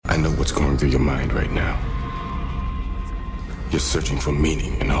what's going through your mind right now. You're searching for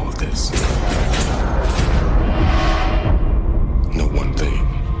meaning in all of this. Know one thing.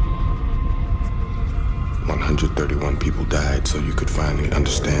 131 people died so you could finally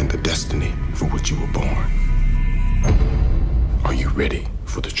understand the destiny for which you were born. Are you ready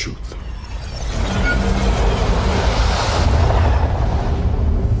for the truth?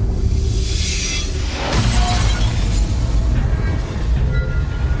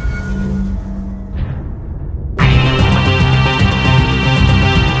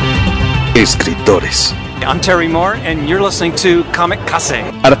 Escritores. I'm Terry Moore, and you're listening to Kamikaze.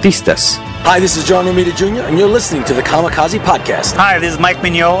 Artistas. Hi, this is John Romita Jr., and you're listening to the Kamikaze Podcast. Hi, this is Mike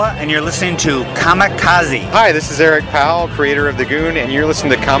Mignola, and you're listening to Kamikaze. Hi, this is Eric Powell, creator of The Goon, and you're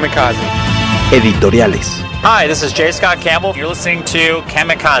listening to Kamikaze. Editoriales. Hi, this is J. Scott Campbell. You're listening to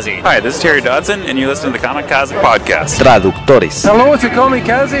Kamikaze. Hi, this is Terry Dodson, and you're listening to the Kamikaze Podcast. Traductores. Hello, it's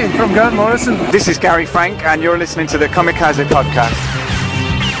Kamikaze from Grant Morrison. This is Gary Frank, and you're listening to the Kamikaze Podcast.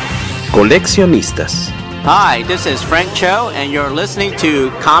 Coleccionistas. Hi, this is Frank Cho, and you're listening to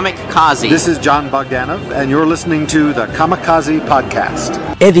Kamikaze. This is John Bogdanov, and you're listening to the Kamikaze Podcast.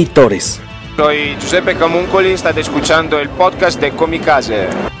 Editores. Soy Giuseppe Camuncoli, state escuchando el podcast de Kamikaze.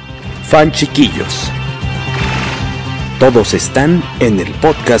 Fan chiquillos. Todos están en el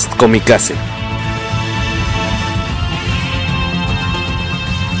podcast Kamikaze.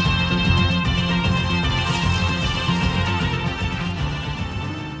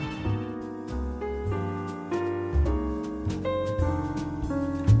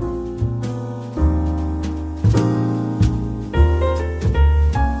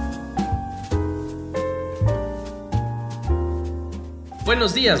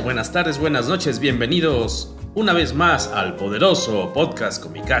 Buenos días, buenas tardes, buenas noches, bienvenidos una vez más al poderoso podcast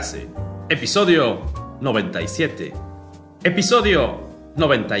Kamikaze. Episodio 97. Episodio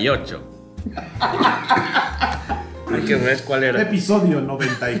 98. Hay que ver cuál era. Episodio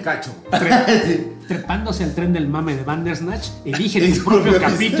 90 y cacho. Trepándose al tren del mame de Bandersnatch, elige tu propio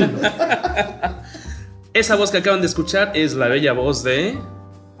capítulo. Esa voz que acaban de escuchar es la bella voz de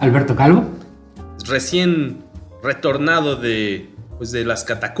Alberto Calvo, recién retornado de las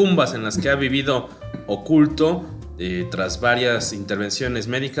catacumbas en las que ha vivido oculto tras varias intervenciones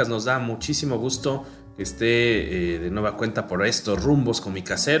médicas. Nos da muchísimo gusto que esté de nueva cuenta por estos rumbos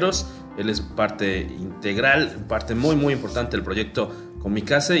kamikazeros. Él es parte integral, parte muy muy importante del proyecto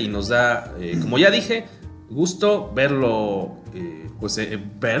Kamikaze, y nos da, como ya dije, gusto verlo,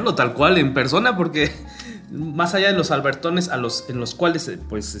 verlo tal cual en persona, porque más allá de los albertones en los cuales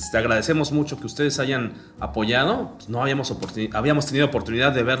agradecemos mucho que ustedes hayan apoyado, pues no habíamos tenido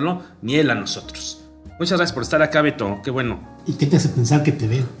oportunidad de verlo, ni él a nosotros. Muchas gracias por estar acá, Beto, qué bueno. ¿Y qué te hace pensar que te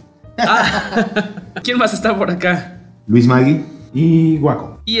veo? ¿Quién más está por acá? Luis Magui y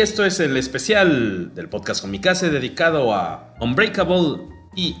Guaco. Y esto es el especial del podcast Kamikaze dedicado a Unbreakable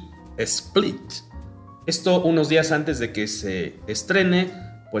y Split. Esto unos días antes de que se estrene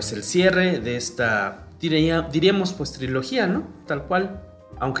pues el cierre de esta, diríamos pues trilogía, ¿no? Tal cual.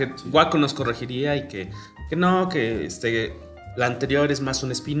 Aunque Guaco nos corregiría y que no, que la anterior es más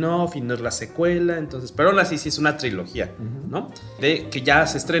un spin-off y no es la secuela, entonces, pero aún así sí es una trilogía, ¿no? De que ya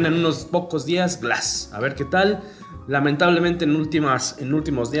se estrena en unos pocos días, Glass, a ver qué tal. Lamentablemente en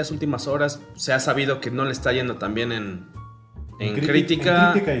últimos días, últimas horas, se ha sabido que no le está yendo tan bien en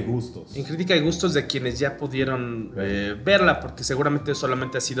crítica y gustos. En crítica y gustos de quienes ya pudieron verla, porque seguramente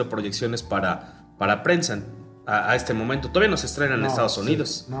solamente ha sido proyecciones para prensa a este momento. Todavía no se estrena en Estados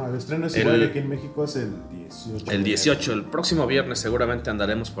Unidos. No, el estreno es igual, aquí en México es el 18. El 18, el próximo viernes seguramente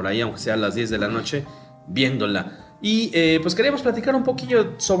andaremos por ahí, aunque sea a las 10 de la noche, viéndola. Y pues queríamos platicar un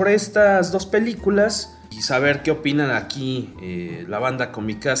poquillo sobre estas dos películas y saber qué opinan aquí la banda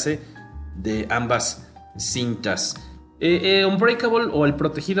Kamikaze de ambas cintas. Unbreakable, o El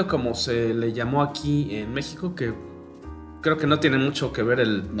Protegido como se le llamó aquí en México, que creo que no tiene mucho que ver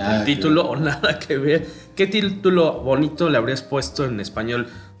el título o nada que ver. ¿Qué título bonito le habrías puesto en español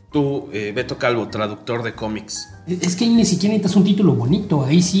tú, Beto Calvo, traductor de cómics? Es que ni siquiera necesitas un título bonito.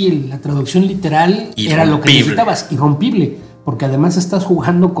 Ahí sí la traducción literal era lo que necesitabas, irrompible, porque además estás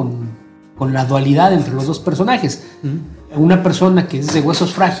jugando con la dualidad entre los dos personajes. Una persona que es de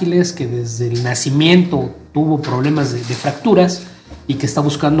huesos frágiles, que desde el nacimiento tuvo problemas de fracturas y que está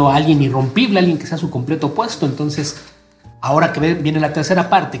buscando a alguien irrompible, alguien que sea su completo opuesto. Entonces, ahora que viene la tercera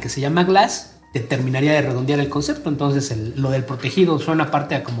parte, que se llama Glass, te terminaría de redondear el concepto. Entonces lo del protegido suena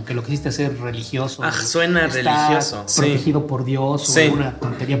aparte a como que lo quisiste hacer religioso. Suena religioso. Protegido por Dios o una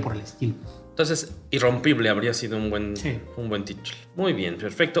tontería por el estilo. Entonces, Irrompible habría sido un buen título. Muy bien,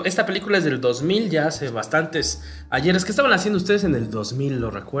 perfecto. Esta película es del 2000, ya hace bastantes ayeres. ¿Qué estaban haciendo ustedes en el 2000?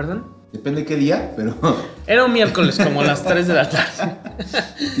 ¿Lo recuerdan? Depende qué día, pero... Era un miércoles, como a las 3 de la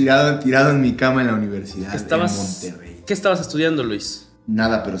tarde. tirado en mi cama en la universidad en Monterrey. ¿Qué estabas estudiando, Luis?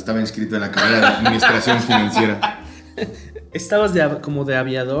 Nada, pero estaba inscrito en la carrera de Administración Financiera. ¿Estabas como de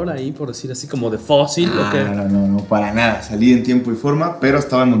aviador ahí, por decir así, como de fósil? ¿o qué? No, para nada. Salí en tiempo y forma, pero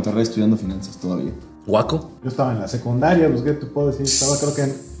estaba en Monterrey estudiando finanzas todavía. ¿Guaco? Yo estaba en la secundaria, pues ¿qué te puedo decir? Estaba creo que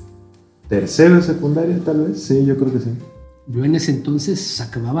en tercero de secundaria, tal vez. Sí, yo creo que sí. Yo en ese entonces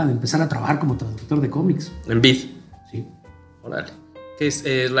acababa de empezar a trabajar como traductor de cómics. ¿En Vid? Sí. Órale. Que es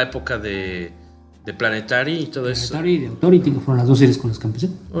la época de Planetary y todo eso. Planetary y de Authority, que fueron las dos series con las que empecé.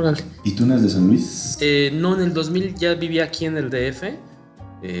 Órale. ¿Y tú no eres de San Luis? No, en el 2000 ya vivía aquí en el DF.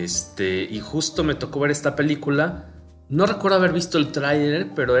 Y justo me tocó ver esta película. No recuerdo haber visto el tráiler,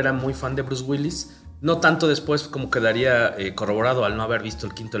 pero era muy fan de Bruce Willis. No tanto después como quedaría corroborado al no haber visto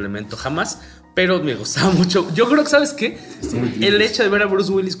El Quinto Elemento jamás, pero me gustaba mucho. Yo creo que, ¿sabes qué? El hecho de ver a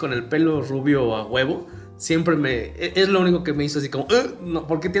Bruce Willis con el pelo rubio a huevo siempre es lo único que me hizo así como no,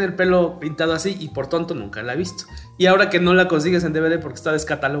 ¿por qué tiene el pelo pintado así? Y por tonto nunca la he visto. Y ahora que no la consigues en DVD porque está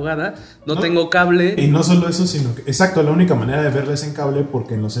descatalogada, no tengo cable. Y no solo eso, sino que exacto, la única manera de verla es en cable,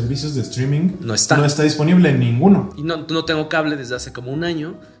 porque en los servicios de streaming no está disponible en ninguno. Y no tengo cable desde hace como un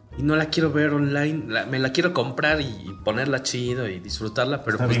año y no la quiero ver online. Me la quiero comprar y ponerla chido y disfrutarla,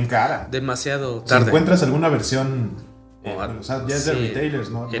 pero está bien cara. Demasiado tarde. Si encuentras alguna versión o sea, ya es de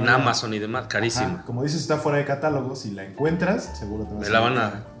retailers, ¿no? En Amazon y demás, carísimo. Como dices, está fuera de catálogo. Si la encuentras, seguro te vas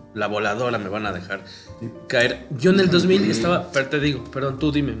la voladora me van a dejar caer. Yo en el 2000 estaba, pero te digo, perdón,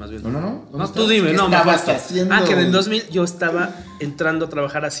 tú dime más bien. No, tú dime, no, más haciendo... que en el 2000 yo estaba entrando a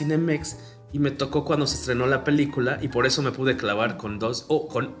trabajar a Cinemex y me tocó cuando se estrenó la película y por eso me pude clavar con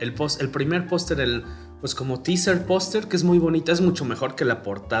con el primer póster, pues como teaser póster, que es muy bonita, es mucho mejor que la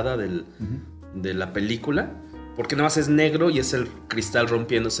portada de la película. Porque nada más es negro y es el cristal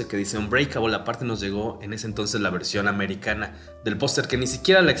rompiéndose que dice Unbreakable. Aparte nos llegó en ese entonces la versión americana del póster, que ni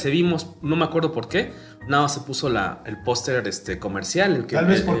siquiera la exhibimos, no me acuerdo por qué. Nada más se puso el póster comercial. Tal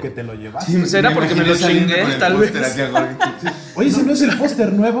vez porque te lo llevaste. Sí, ¿será porque me lo chingué? Tal vez. Oye, ¿ese no es el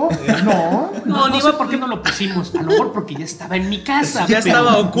póster nuevo? No, ni sé por qué no lo pusimos. A lo mejor porque ya estaba en mi casa. Ya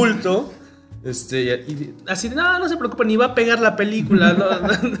estaba oculto. Y así, no se preocupen, ni va a pegar la película,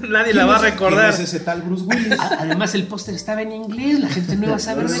 nadie la va a recordar. ¿Quién es ese tal Bruce Willis? Además, el póster estaba en inglés, la gente no iba a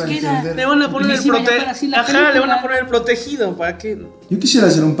saber de qué era. Le van a poner le van a poner el protegido. ¿Para qué? Yo quisiera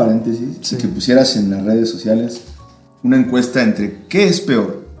hacer un paréntesis, que pusieras en las redes sociales una encuesta entre ¿qué es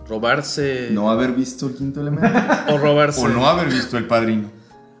peor? Robarse. ¿No haber visto El Quinto Elemento? O robarse. O no haber visto El Padrino.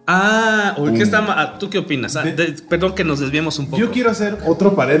 ¿Tú qué opinas? Perdón que nos desviemos un poco. Yo quiero hacer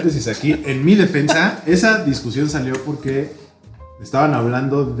otro paréntesis aquí. En mi defensa, esa discusión salió porque estaban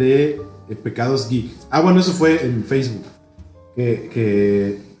hablando de pecados geek. Bueno, eso fue en Facebook.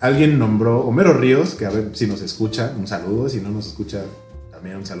 Que alguien nombró, Homero Ríos, que a ver si nos escucha, un saludo. Si no nos escucha,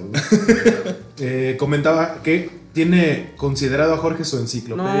 también un saludo. Comentaba que tiene considerado a Jorge su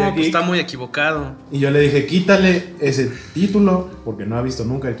enciclopedia geek. Pues está muy equivocado. Y yo le dije, quítale ese título porque no ha visto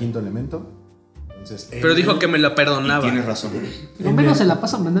nunca El Quinto Elemento. Entonces, pero dijo que me la perdonaba. Tienes razón. Pero menos se la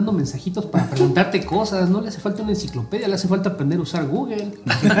pasa mandando mensajitos para preguntarte cosas. No le hace falta una enciclopedia, le hace falta aprender a usar Google.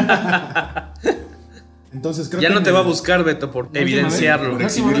 Entonces creo ya que no te va a buscar, Beto, por evidenciarlo. La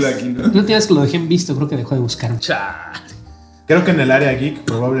última vez que lo dejé en visto, creo que dejó de buscar. Creo que en el área geek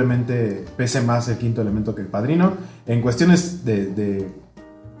probablemente pese más El Quinto Elemento que El Padrino. En cuestiones de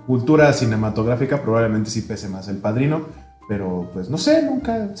cultura cinematográfica probablemente sí pese más El Padrino. Pero pues no sé,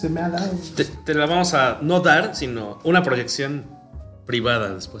 nunca se me ha dado. Te la vamos a no dar, sino una proyección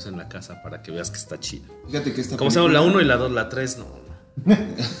privada después en la casa para que veas que está chida. Fíjate que esta como se llama la 1 y la 2, la 3 no.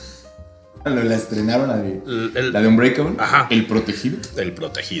 La estrenaron, la de Unbreakable. Ajá. El Protegido.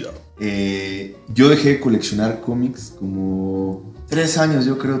 Yo dejé de coleccionar cómics como 3 años,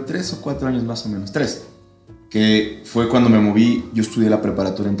 yo creo, 3 o 4 años más o menos, 3. Que fue cuando me moví, yo estudié la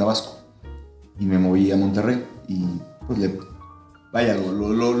preparatoria en Tabasco y me moví a Monterrey y pues lo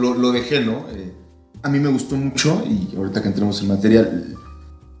dejé, ¿no? A mí me gustó mucho y ahorita que entremos en materia, el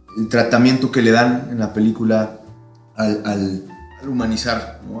tratamiento que le dan en la película al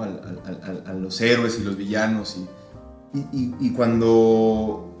humanizar, ¿no? a los héroes y los villanos y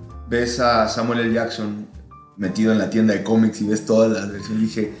cuando ves a Samuel L. Jackson metido en la tienda de cómics y ves todas las versiones,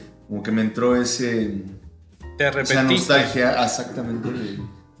 dije, como que me entró esa nostalgia exactamente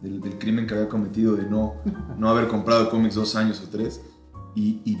del crimen que había cometido, de no haber comprado cómics 2 años o 3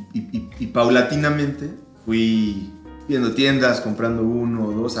 y paulatinamente fui viendo tiendas, comprando uno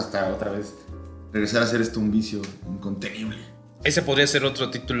o dos, hasta otra vez regresar a hacer esto un vicio incontenible. Ese podría ser otro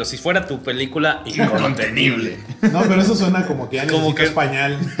título. Si fuera tu película, incontenible. No, pero eso suena como que ya necesitas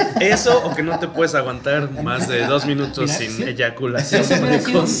pañal. Eso, o que no te puedes aguantar más de 2 minutos sin eyaculación.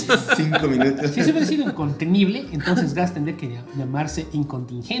 5 minutos. Si eso hubiera sido incontenible, entonces Gas tendría que llamarse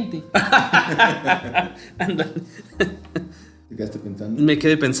incontingente. ¿Te quedaste pensando? Me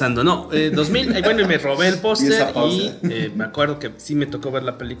quedé pensando, no, 2000, bueno, y me robé el póster y me acuerdo que sí me tocó ver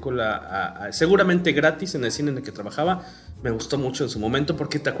la película seguramente gratis en el cine en el que trabajaba. Me gustó mucho en su momento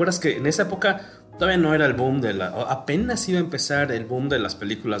porque te acuerdas que en esa época todavía no era el boom apenas iba a empezar el boom de las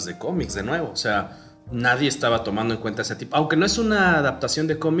películas de cómics de nuevo, o sea, nadie estaba tomando en cuenta ese tipo, aunque no es una adaptación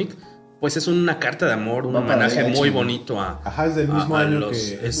de cómic, pues es una carta de amor, un homenaje muy bonito a... Ajá, es del mismo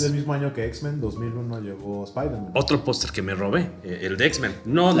año que X-Men, 2001 llegó Spider-Man. Otro póster que me robé, el de X-Men.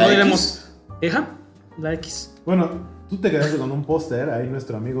 No diremos... La X. Bueno, tú te quedaste con un póster, ahí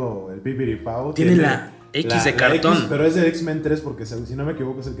nuestro amigo el Pipiri Pau tiene la X de cartón. X, pero es de X-Men 3 porque si no me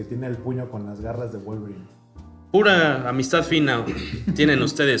equivoco es el que tiene el puño con las garras de Wolverine. Pura amistad fina tienen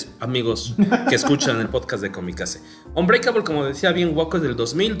ustedes, amigos, que escuchan el podcast de Comicase. Unbreakable, como decía bien Waco, es del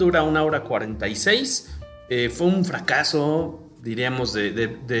 2000, dura 1 hora 46. Fue un fracaso, diríamos,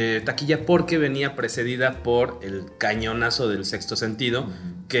 de taquilla porque venía precedida por el cañonazo del Sexto Sentido,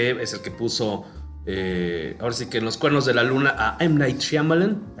 que es el que puso, ahora sí que en los cuernos de la luna a M. Night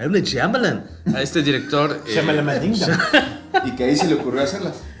Shyamalan, a este director. Y que ahí se le ocurrió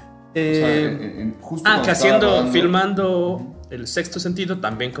hacerla. Justo filmando El Sexto Sentido,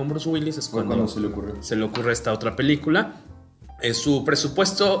 también con Bruce Willis, es cuando se le ocurre esta otra película. Su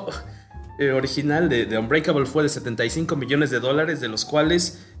presupuesto original de Unbreakable fue de $75 millones, de los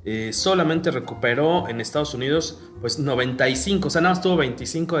cuales solamente recuperó en Estados Unidos pues 95, o sea, nada más tuvo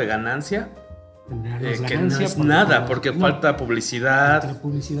 25 de ganancia. Que no es nada, porque falta publicidad.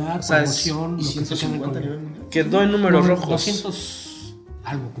 Promoción, y 150 a nivel mundial. Quedó en números rojos. 200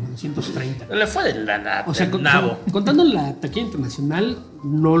 algo, como 230. Le fue de la o sea, contando la taquilla internacional,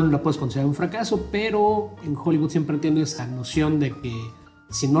 no la puedes considerar un fracaso, pero en Hollywood siempre tiene esa noción de que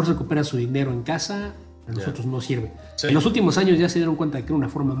si no recupera su dinero en casa, a nosotros no sirve. Sí. En los últimos años ya se dieron cuenta de que era una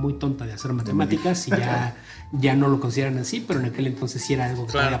forma muy tonta de hacer matemáticas y ya no lo consideran así, pero en aquel entonces sí era algo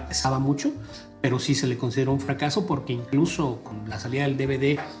que todavía pesaba mucho, pero sí se le consideró un fracaso porque incluso con la salida del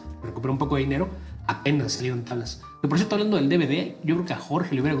DVD recuperó un poco de dinero, apenas salieron tablas. Pero por cierto, hablando del DVD, yo creo que a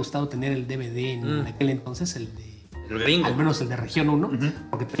Jorge le hubiera gustado tener el DVD en aquel entonces, el gringo. Al menos el de Región 1,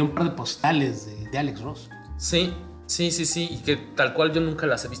 porque tenía un par de postales de Alex Ross. Sí, y que tal cual yo nunca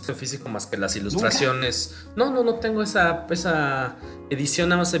las he visto en físico más que las ilustraciones. ¿Nunca? No tengo esa edición,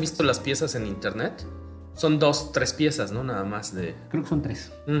 nada más he visto las piezas en internet. Son 2-3 piezas, ¿no? Nada más de... Creo que son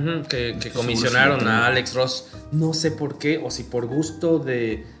 3. Que comisionaron a Alex Ross. No sé por qué, o si por gusto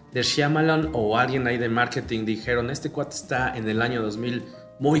de Shyamalan o alguien ahí de marketing dijeron, este cuate está en el año 2000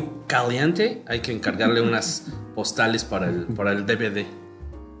 muy caliente, hay que encargarle unas postales para el DVD.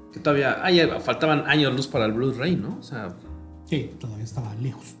 Que todavía faltaban años luz para el Blu-ray, ¿no? O sea, sí, todavía estaba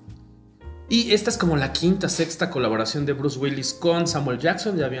lejos. Y esta es como la quinta, sexta colaboración de Bruce Willis con Samuel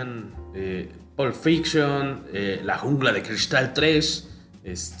Jackson. Ya habían Pulp Fiction, La Jungla de Cristal 3.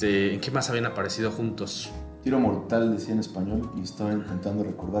 ¿En qué más habían aparecido juntos? Tiro Mortal decía en español y estaba intentando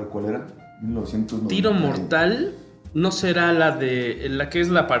recordar cuál era. 1990. Tiro Mortal, ¿no será la que es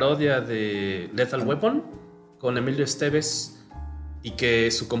la parodia de Lethal Weapon? Con Emilio Estevez y que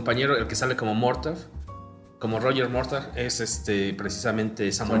su compañero, el que sale como Mortar, como Roger Mortar, es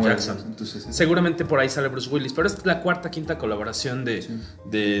precisamente Samuel Jackson. Entonces, seguramente por ahí sale Bruce Willis, pero es la cuarta, quinta colaboración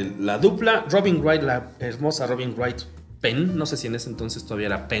de la dupla. Robin Wright, la hermosa Robin Wright Penn, no sé si en ese entonces todavía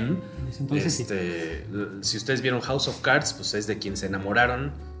era Penn. En ese entonces sí. Si ustedes vieron House of Cards, pues es de quien se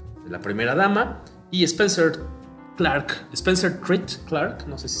enamoraron de la primera dama. Y Spencer Treat Clark,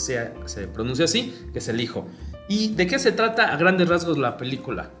 no sé si se pronuncia así, que es el hijo. ¿Y de qué se trata a grandes rasgos la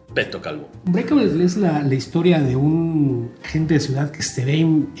película? Beto Calvo. Unbreakable es la historia de un agente de ciudad que se ve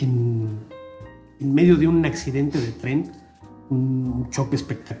en medio de un accidente de tren, un choque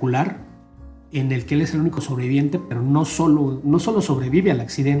espectacular, en el que él es el único sobreviviente, pero no solo sobrevive al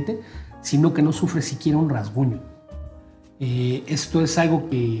accidente, sino que no sufre siquiera un rasguño. Esto es algo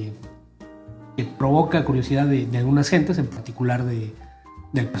que provoca curiosidad de algunas gentes, en particular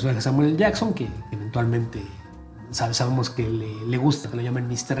del personaje Samuel Jackson, que eventualmente sabemos que le gusta que lo llamen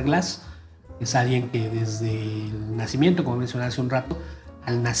Mr. Glass. Es alguien que desde el nacimiento, como mencioné hace un rato,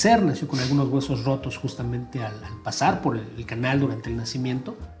 al nacer nació con algunos huesos rotos justamente al pasar por el canal durante el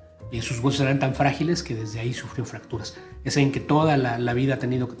nacimiento. sus huesos eran tan frágiles que desde ahí sufrió fracturas. Es en que toda la vida ha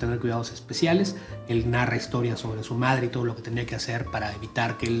tenido que tener cuidados especiales. Él narra historias sobre su madre y todo lo que tenía que hacer para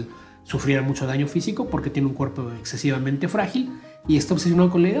evitar que él sufriera mucho daño físico, porque tiene un cuerpo excesivamente frágil y está obsesionado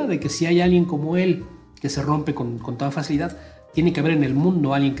con la idea de que si hay alguien como él que se rompe con toda facilidad, tiene que haber en el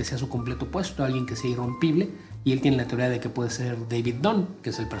mundo alguien que sea su completo opuesto, alguien que sea irrompible, y él tiene la teoría de que puede ser David Dunn,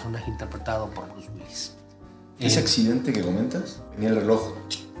 que es el personaje interpretado por Bruce Willis. Ese accidente que comentas, venía el reloj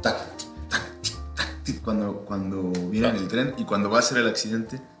tac, tac, tac, cuando viene en el tren, y cuando va a hacer el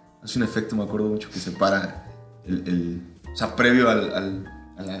accidente hace un efecto, me acuerdo mucho, que se para o sea, previo al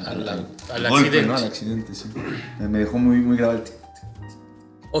golpe, accidente, ¿no? Al accidente, sí. Me dejó muy grabado.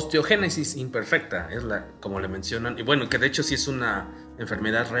 Osteogénesis imperfecta es como le mencionan, y bueno, que de hecho sí es una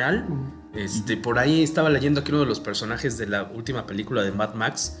enfermedad real. Por ahí estaba leyendo que uno de los personajes de la última película de Mad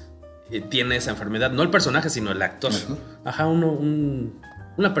Max tiene esa enfermedad, no el personaje sino el actor. Ajá,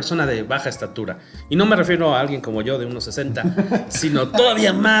 una persona de baja estatura, y no me refiero a alguien como yo de 1.60, sino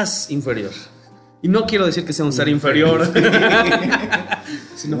todavía más inferior. Y no quiero decir que sea un ser inferior,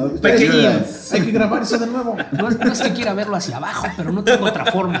 sino pequeñín. Hay que grabar eso de nuevo. No es que quiera verlo hacia abajo, pero no tengo otra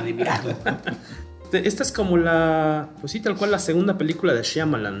forma de mirarlo. Esta es como pues sí, tal cual la segunda película de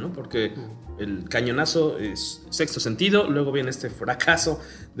Shyamalan, ¿no? Porque el cañonazo es Sexto Sentido, luego viene este fracaso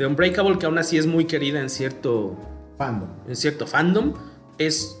de Unbreakable, que aún así es muy querida en cierto fandom.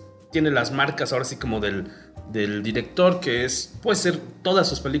 Tiene las marcas ahora sí como del director, que puede ser, todas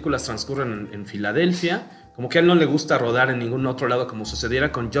sus películas transcurren en Filadelfia. Como que a él no le gusta rodar en ningún otro lado, como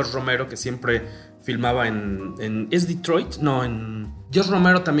sucediera con George Romero, que siempre filmaba ¿es Detroit? No, George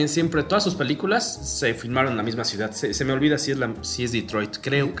Romero también siempre, todas sus películas se filmaron en la misma ciudad. Se me olvida si es Detroit,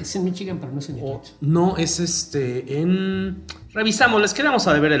 creo. Es en Michigan, pero no es en Detroit. No, es revisamos, les quedamos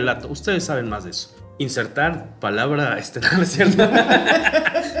a deber el dato. Ustedes saben más de eso. Insertar palabra no es cierto.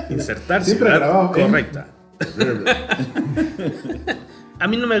 Insertar siempre ciudad grabado, correcta. A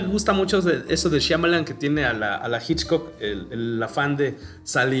mí no me gusta mucho eso de Shyamalan, que tiene a la Hitchcock el afán de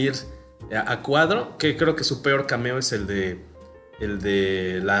salir a cuadro, que creo que su peor cameo es el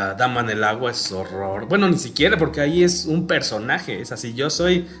de La Dama en el Agua. Es horror. Bueno, ni siquiera, porque ahí es un personaje. Es así, yo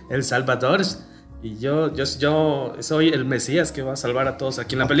soy el Salvador y yo soy el Mesías que va a salvar a todos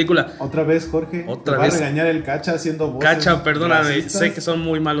aquí en la película. Otra vez, Jorge. Otra vez. Va a regañar el Cacha haciendo voces. Cacha, perdóname, racistas. sé que son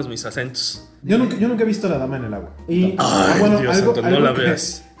muy malos mis acentos. Yo nunca he visto La Dama en el Agua. Y Dios santo, no la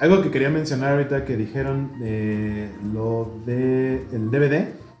veas. Algo que quería mencionar ahorita que dijeron lo de el DVD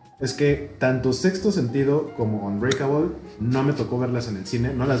es que tanto Sexto Sentido como Unbreakable no me tocó verlas en el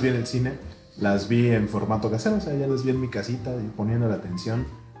cine, no las vi en el cine, las vi en formato casero, o sea, ya las vi en mi casita y poniendo la atención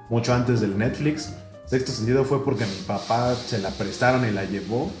mucho antes del Netflix. Sexto Sentido fue porque mi papá se la prestaron y la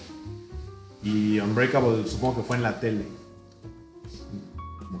llevó, y Unbreakable supongo que fue en la tele.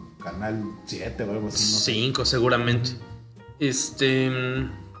 Canal 7 o algo así, ¿no? 5 seguramente. Se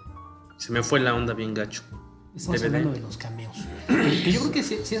me fue la onda bien gacho. Estamos hablando de los cameos. Que yo creo que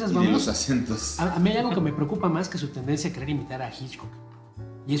si esas vamos... Y de los acentos. A mí hay algo que me preocupa más que su tendencia a querer imitar a Hitchcock.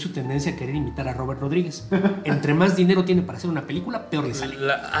 Y es su tendencia a querer imitar a Robert Rodríguez. Entre más dinero tiene para hacer una película, peor le sale.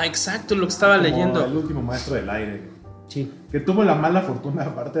 Exacto, lo que estaba leyendo. El último maestro del aire. Sí. Que tuvo la mala fortuna,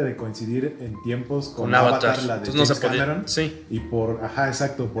 aparte de coincidir en tiempos con Avatar, la de James Cameron. Sí. Y por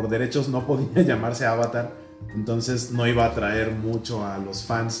derechos no podía llamarse Avatar. Entonces no iba a atraer mucho a los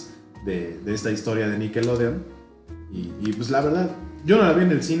fans de esta historia de Nickelodeon. Y pues la verdad, yo no la vi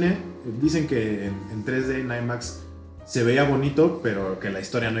en el cine. Dicen que en 3D, en IMAX, se veía bonito, pero que la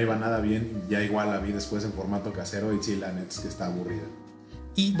historia no iba nada bien. Ya igual la vi después en formato casero y sí, la neta es que está aburrida.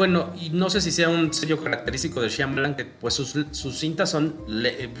 Y bueno, y no sé si sea un sello característico de Shyamalan, que pues sus cintas son...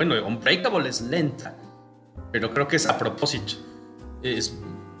 Unbreakable es lenta, pero creo que es a propósito.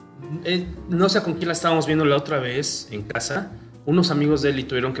 No sé con quién la estábamos viendo la otra vez en casa. Unos amigos de él y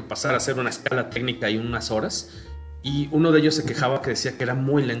tuvieron que pasar a hacer una escala técnica y unas horas. Y uno de ellos se quejaba, que decía que era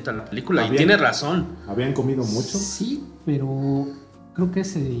muy lenta la película. Y tiene razón. ¿Habían comido mucho? Sí, pero creo que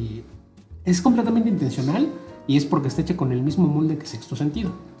es completamente intencional. Y es porque está hecha con el mismo molde que Sexto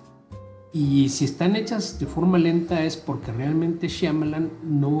Sentido. Y si están hechas de forma lenta es porque realmente Shyamalan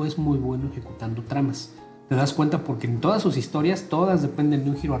no es muy bueno ejecutando tramas. Te das cuenta porque en todas sus historias todas dependen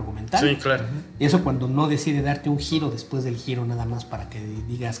de un giro argumental. Sí, claro. Y eso cuando no decide darte un giro después del giro nada más para que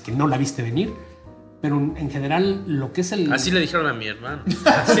digas que no la viste venir. Pero en general lo que es el... Así le dijeron a mi hermano.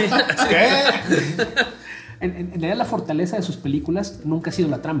 Así. ¿Qué? En realidad la fortaleza de sus películas nunca ha sido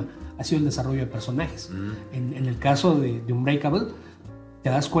la trama, ha sido el desarrollo de personajes. En el caso de Unbreakable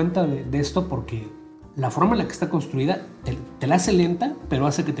te das cuenta de esto porque la forma en la que está construida te la hace lenta, pero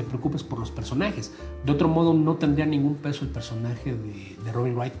hace que te preocupes por los personajes. De otro modo, no tendría ningún peso el personaje de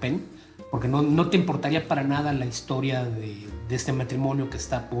Robin Wright Penn, porque no te importaría para nada la historia de este matrimonio que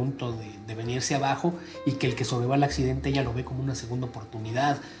está a punto de venirse abajo, y que el que sobreviva al accidente ella lo ve como una segunda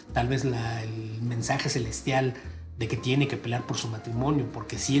oportunidad. Tal vez el mensaje celestial de que tiene que pelear por su matrimonio,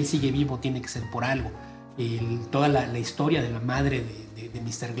 porque si él sigue vivo tiene que ser por algo. Toda la historia de la madre de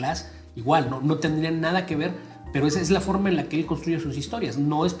Mr. Glass, igual, no tendría nada que ver, pero esa es la forma en la que él construye sus historias.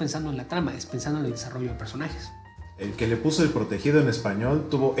 No es pensando en la trama, es pensando en el desarrollo de personajes. El que le puso El Protegido en español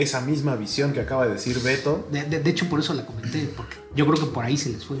tuvo esa misma visión que acaba de decir Beto. De hecho, por eso la comenté, porque yo creo que por ahí se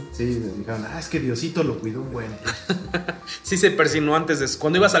les fue. Sí, les dijeron, es que Diosito lo cuidó un buen. Sí se persinó antes,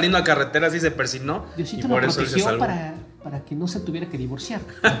 cuando iba saliendo a carretera sí se persinó. Diosito lo protegió para que no se tuviera que divorciar,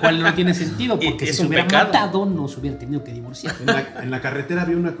 lo cual no tiene sentido, porque si se hubiera matado no se hubiera tenido que divorciar. En la carretera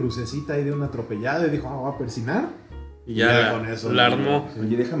había una crucecita ahí de un atropellado y dijo, ¿va a persinar? Y ya con eso la armó.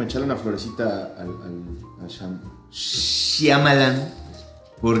 Oye, déjame echarle una florecita a Shyamalan,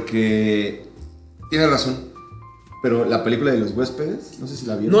 porque tiene razón. Pero la película de Los Huéspedes, no sé si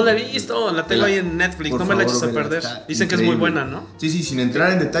la vieron. No la he visto, la tengo ahí en Netflix, no me la eches a perder. Dicen que es muy buena, ¿no? Sí, sin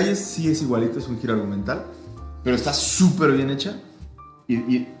entrar en detalles, sí es igualito, es un giro argumental, pero está súper bien hecha.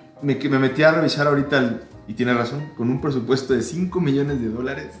 Y me metí a revisar ahorita, y tiene razón, con un presupuesto de $5 millones.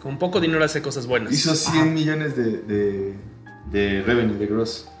 Con poco dinero hace cosas buenas. Hizo 100 millones de revenue, de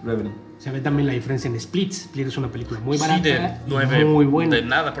gross revenue. Se ve también la diferencia en Split. Split es una película muy barata, sí, de 9, muy buena. De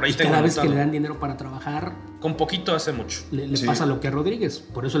nada, por ahí tengo cada vez que le dan dinero para trabajar, con poquito hace mucho. Le pasa lo que a Rodríguez.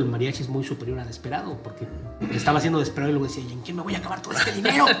 Por eso el mariachi es muy superior a Desperado, porque estaba haciendo Desperado y luego decía, ¿y en quién me voy a acabar todo este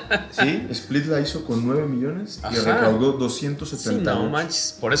dinero? Sí, Split la hizo con 9 millones y recaudó 270. Sí, no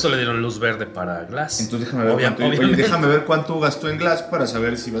manches, por eso le dieron luz verde para Glass. Entonces déjame ver cuánto gastó en Glass para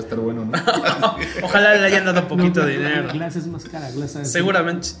saber si va a estar bueno o no. Ojalá le hayan dado poquito de dinero. Glass es más cara, Glass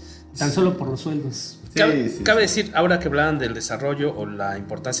seguramente. Tan solo por los sueldos. Cabe decir, ahora que hablaban del desarrollo o la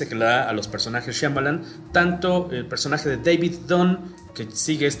importancia que le da a los personajes Shyamalan, tanto el personaje de David Dunn, que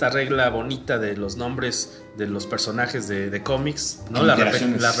sigue esta regla bonita de los nombres de los personajes de cómics, ¿no? La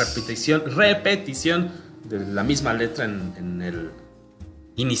repetición de la misma letra en el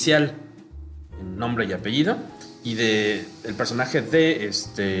inicial, en nombre y apellido, y de el personaje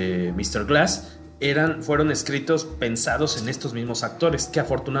de Mr. Glass, fueron escritos pensados en estos mismos actores, que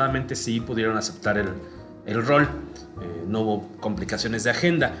afortunadamente sí pudieron aceptar el rol. No hubo complicaciones de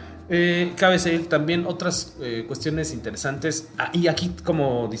agenda. Cabe decir también otras cuestiones interesantes. Y aquí,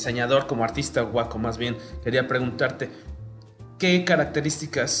 como diseñador, como artista, Guaco, más bien, quería preguntarte, ¿qué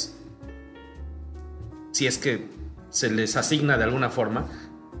características, si es que se les asigna de alguna forma,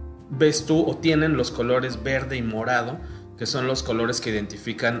 ves tú o tienen los colores verde y morado, que son los colores que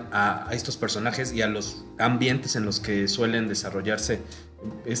identifican a estos personajes y a los ambientes en los que suelen desarrollarse?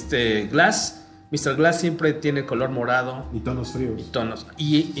 Glass, Mr. Glass siempre tiene color morado y tonos fríos.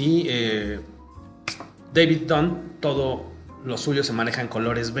 Y David Dunn, todo lo suyo se maneja en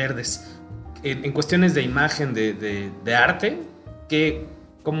colores verdes. En cuestiones de imagen, de arte,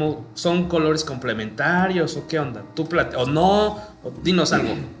 ¿cómo son colores complementarios o qué onda? ¿O no? Dinos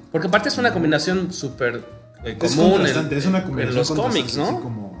algo. Porque aparte es una combinación súper común es una combinación en los cómics, ¿no?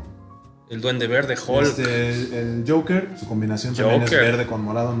 Como el Duende Verde, Hulk. El Joker, su combinación también es verde con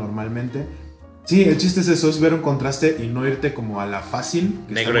morado normalmente. Sí, el chiste es eso, es ver un contraste y no irte como a la fácil,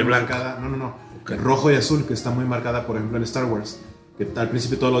 que negro y blanco. Marcada. No. Okay. El rojo y azul, que está muy marcada, por ejemplo, en Star Wars. Que al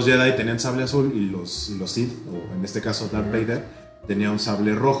principio todos los Jedi tenían sable azul y los Sith, o en este caso Darth Vader, tenía un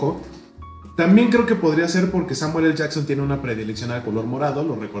sable rojo. También creo que podría ser porque Samuel L. Jackson tiene una predilección al color morado.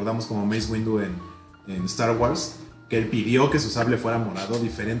 Lo recordamos como Mace Windu en Star Wars, que él pidió que su sable fuera morado,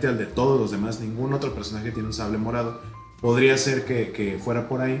 diferente al de todos los demás. Ningún otro personaje tiene un sable morado. Podría ser que fuera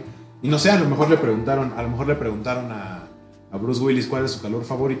por ahí. Y no sé, a lo mejor le preguntaron a Bruce Willis cuál es su color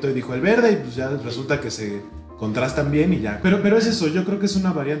favorito y dijo el verde, y pues ya resulta que se contrastan bien y ya. Pero es eso, yo creo que es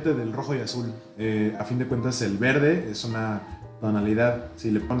una variante del rojo y azul. A fin de cuentas, el verde es una tonalidad.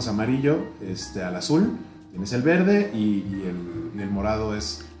 Si le pones amarillo al azul, tienes el verde, y el morado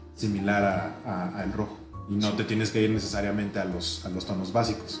es similar al rojo, y no te tienes que ir necesariamente a los tonos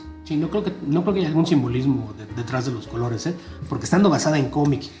básicos. Sí, no creo que haya algún simbolismo detrás de los colores, porque estando basada en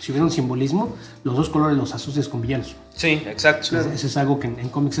cómic, si hubiera un simbolismo, los dos colores los asocias con villanos. Sí, exacto. Claro. Eso es algo que en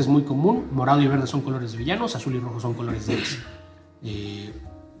cómics es muy común. Morado y verde son colores de villanos, azul y rojo son colores de héroes.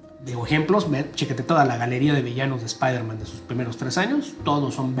 De ejemplos, chéquete toda la galería de villanos de Spider-Man de sus primeros 3 años,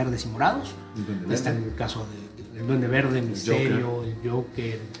 todos son verdes y morados. Está en el caso del Duende Verde, Misterio, el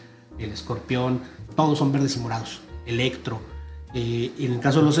Joker, el Escorpión, todos son verdes y morados. Electro. Y en el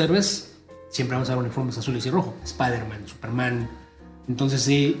caso de los héroes, siempre vamos a ver uniformes azules y rojos. Spider-Man, Superman. Entonces,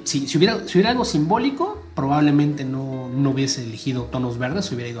 si hubiera algo simbólico, probablemente no hubiese elegido tonos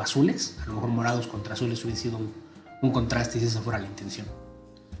verdes, hubiera ido azules. A lo mejor morados contra azules hubiese sido un contraste si esa fuera la intención.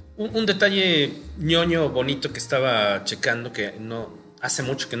 Un detalle ñoño bonito que estaba checando, que no hace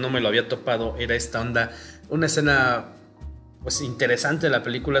mucho que no me lo había topado, era esta onda. Una escena pues interesante de la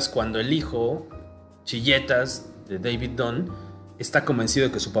película es cuando el hijo, Chilletas, de David Dunn, está convencido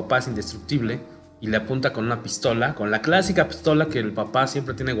de que su papá es indestructible y le apunta con una pistola, con la clásica pistola que el papá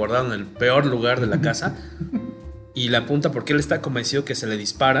siempre tiene guardado en el peor lugar de la casa, y le apunta porque él está convencido que se le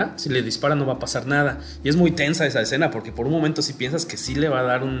dispara. Si le dispara no va a pasar nada. Y es muy tensa esa escena porque por un momento sí piensas que sí le va a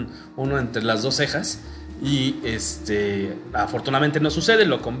dar uno entre las dos cejas. Y afortunadamente no sucede,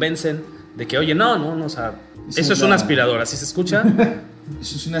 lo convencen de que, oye, no, o sea, eso es una aspiradora, ¿sí se escucha?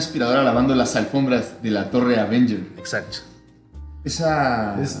 Eso es una aspiradora lavando las alfombras de la torre Avenger. Exacto.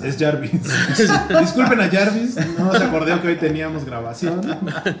 Esa... Es Jarvis. Disculpen a Jarvis, no se acordó que hoy teníamos grabación.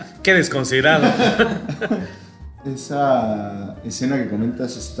 Qué desconsiderado. Esa escena que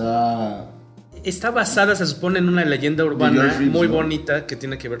comentas está basada, se supone, en una leyenda urbana Reeves, muy bonita que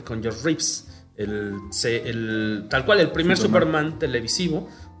tiene que ver con George Reeves, tal cual el primer Superman televisivo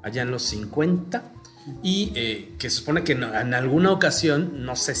allá en los 50, y que se supone que en alguna ocasión,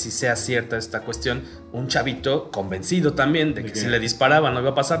 no sé si sea cierta esta cuestión, un chavito convencido también de que si le disparaba no iba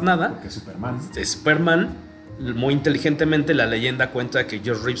a pasar nada, porque Superman, muy inteligentemente la leyenda cuenta que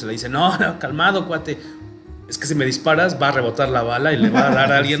George Reeves le dice, no, calmado, cuate, es que si me disparas va a rebotar la bala y le va a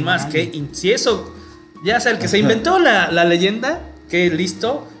dar a alguien más. Que si eso, ya sea el que se inventó la leyenda, que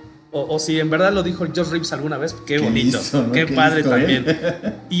listo, o si en verdad lo dijo George Reeves alguna vez, qué bonito, listo, ¿no? Qué padre listo, también.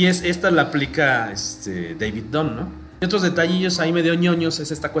 Y esta la aplica David Dunn, ¿no? Y otros detallillos ahí medio ñoños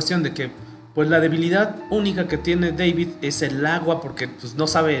es esta cuestión de que pues la debilidad única que tiene David es el agua, porque pues no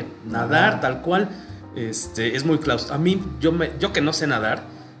sabe nadar tal cual. Es muy claustro. A mí, yo que no sé nadar,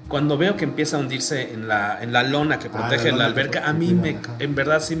 cuando veo que empieza a hundirse en la lona que protege la alberca, a mí en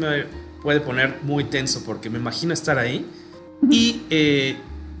verdad sí me puede poner muy tenso, porque me imagino estar ahí. Y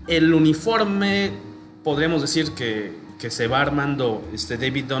el uniforme, podríamos decir que se va armando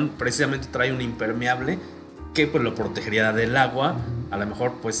David Dunn, precisamente trae un impermeable que pues lo protegería del agua. A lo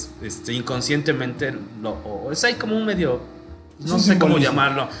mejor pues inconscientemente es ahí como un medio, no sé cómo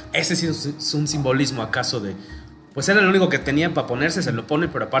llamarlo. Ese sí es un simbolismo acaso de, pues era lo único que tenía para ponerse, se lo pone,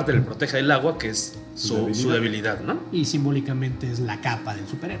 pero aparte le protege del agua, que es su debilidad, ¿no? Y simbólicamente es la capa del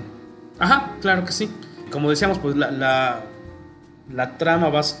superhéroe. Ajá, claro que sí. Como decíamos, pues la trama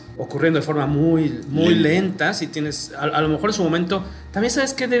va ocurriendo de forma muy lenta. Si tienes, a lo mejor en su momento, también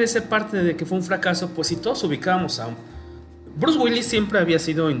sabes que debe ser parte de que fue un fracaso, pues si todos ubicábamos a Bruce Willis siempre había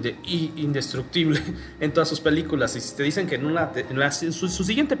sido indestructible en todas sus películas, y si te dicen que en su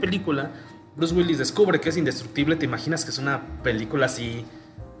siguiente película Bruce Willis descubre que es indestructible, te imaginas que es una película así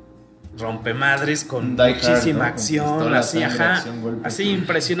rompemadres con muchísima acción, así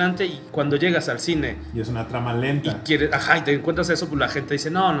impresionante, y cuando llegas al cine y es una trama lenta y te encuentras eso, pues la gente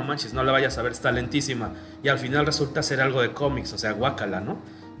dice no manches, no la vayas a ver, está lentísima, y al final resulta ser algo de cómics, o sea, guácala, ¿no?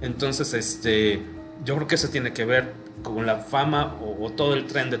 Entonces yo creo que eso tiene que ver con la fama o todo el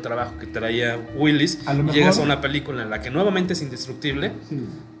tren de trabajo que traía Willis, y llegas a una película en la que nuevamente es indestructible, sí,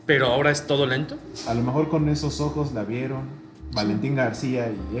 pero ahora es todo lento. A lo mejor con esos ojos la vieron Valentín García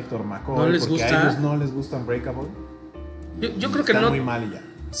y Héctor McCoy, no les porque gusta. A ellos no les gusta Unbreakable. Yo creo que no. Está muy mal ya.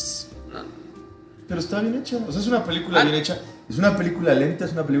 No. Pero está bien hecha. O sea, es una película bien hecha. Es una película lenta,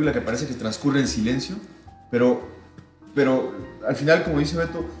 es una película que parece que transcurre en silencio. Pero al final, como dice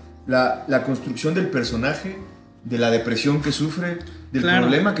Beto, la construcción del personaje, de la depresión que sufre, del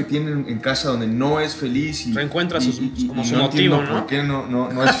problema que tiene en casa donde no es feliz y reencuentra su no motivo, ¿no? ¿Por qué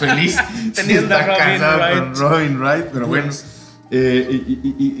no es feliz? Teniendo está casado con Robin Wright, pero bueno.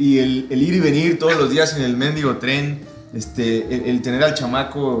 Y el ir y venir todos los días en el mendigo tren, el tener al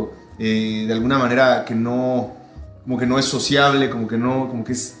chamaco de alguna manera como que no es sociable, como que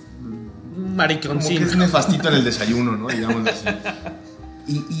es mariconcino, como que es nefastito en el desayuno, ¿no? Digamos así.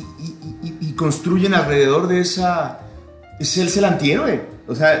 Y construyen alrededor de esa... Es el antihéroe.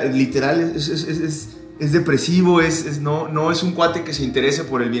 O sea, literal, es depresivo, no es un cuate que se interese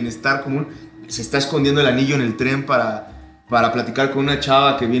por el bienestar común. Se está escondiendo el anillo en el tren para platicar con una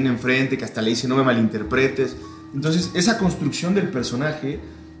chava que viene enfrente, que hasta le dice no me malinterpretes. Entonces, esa construcción del personaje,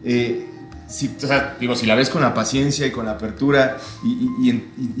 si la ves con la paciencia y con la apertura y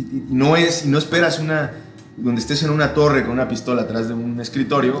no esperas donde estés en una torre con una pistola atrás de un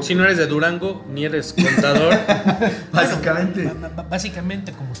escritorio. Si no eres de Durango, ni eres contador. Básicamente.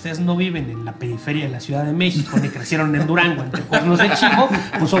 Básicamente, como ustedes no viven en la periferia de la Ciudad de México, ni crecieron en Durango, entre cuernos de chivo,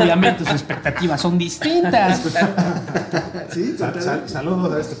 pues obviamente sus expectativas son distintas. Sí,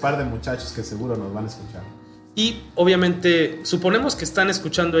 saludos a este par de muchachos que seguro nos van a escuchar. Y obviamente, suponemos que están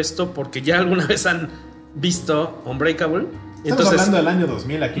escuchando esto porque ya alguna vez han visto Unbreakable. Estamos hablando del año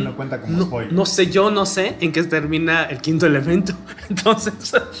 2000, aquí no cuenta como spoiler. No sé en qué termina el quinto elemento. Entonces,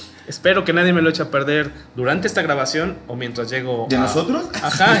 espero que nadie me lo eche a perder durante esta grabación o mientras llego. ¿De nosotros?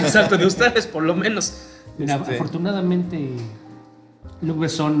 Ajá, exacto, de ustedes por lo menos. Mira, afortunadamente, Luc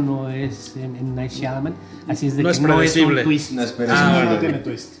Besson no es en Night Shyamalan, así es de no que no es un twist. No es no tiene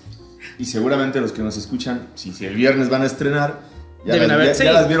twist. Y seguramente los que nos escuchan, si el viernes van a estrenar, ya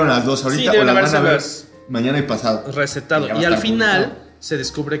ya las vieron las dos ahorita, o las van a ver mañana y pasado. Recetado. Y al final se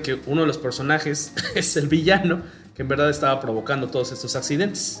descubre que uno de los personajes es el villano que en verdad estaba provocando todos estos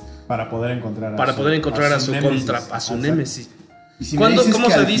accidentes. Para poder encontrar a su némesis. Si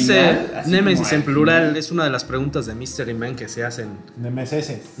 ¿Cómo se dice final, némesis en plural? Es una de las preguntas de Mystery Man que se hacen.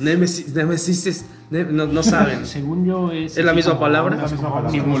 Némesis. No saben. Según yo es la misma palabra.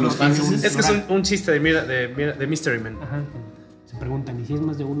 Como los fans. Es que es un chiste de Mystery Man. Ajá. Se preguntan, ¿y si es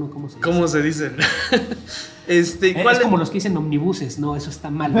más de uno, cómo se dice? ¿Cómo se dicen? Es como los que dicen omnibuses. No, eso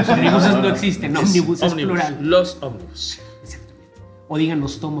está mal. Los omnibuses no existen. Omnibus es plural. Los ómnibus. Exactamente. O digan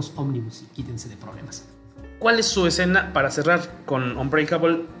los tomos ómnibus y quítense de problemas. ¿Cuál es su escena para cerrar con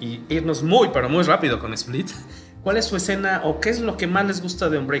Unbreakable y irnos muy, pero muy rápido con Split? ¿Cuál es su escena o qué es lo que más les gusta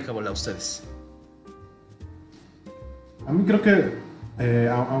de Unbreakable a ustedes? A mí creo que,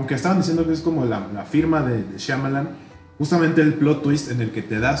 aunque estaban diciendo que es como la firma de Shyamalan, justamente el plot twist en el que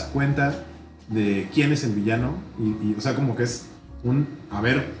te das cuenta de quién es el villano y o sea, como que es a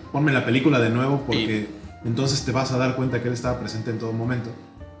ver, ponme la película de nuevo porque entonces te vas a dar cuenta que él estaba presente en todo momento.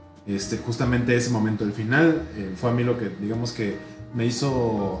 Justamente ese momento, el final, fue a mí lo que, digamos que me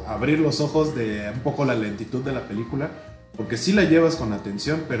hizo abrir los ojos de un poco la lentitud de la película, porque sí la llevas con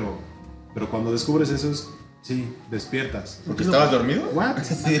atención, pero cuando descubres eso sí, despiertas. ¿Porque estabas dormido? ¿What?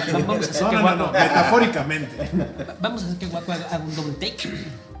 Sí. No, metafóricamente. Vamos a hacer que Guaco haga un double take.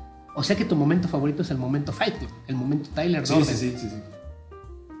 O sea que tu momento favorito es el momento Fight Club, el momento Tyler Durden. Sí.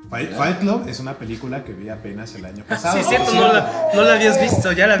 Fight Club es una película que vi apenas el año pasado. Sí, es cierto, no la habías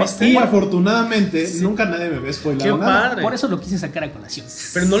visto, ¿ya la viste? Y afortunadamente nunca nadie me ve spoilado nada. Padre. Por eso lo quise sacar a colación.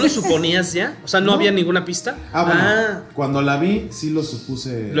 ¿Pero no lo suponías ya? O sea, ¿no había ninguna pista? Bueno, cuando la vi sí lo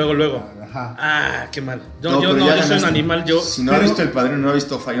supuse. Luego. Ajá. Qué mal. Yo soy un animal, Si no ha visto El Padrino, no ha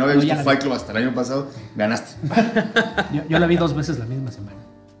visto Fight Club hasta el año pasado, ganaste. Yo la vi 2 veces la misma semana.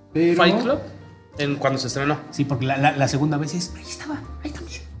 ¿Fight Club? Cuando se estrenó. Sí, porque la segunda vez ahí estaba, ahí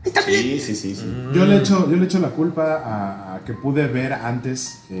también. Sí. Yo le echo la culpa a que pude ver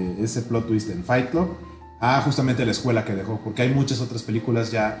antes ese plot twist en Fight Club a justamente la escuela que dejó, porque hay muchas otras películas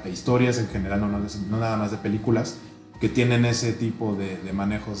ya, historias en general, no nada más de películas, que tienen ese tipo de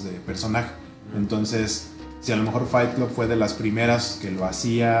manejos de personaje. Entonces, si a lo mejor Fight Club fue de las primeras que lo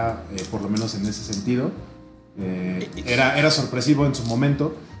hacía, por lo menos en ese sentido, era sorpresivo en su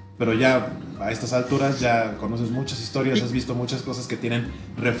momento. Pero ya a estas alturas ya conoces muchas historias, has visto muchas cosas que tienen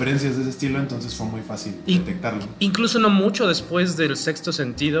referencias de ese estilo, entonces fue muy fácil detectarlo. Incluso no mucho después del Sexto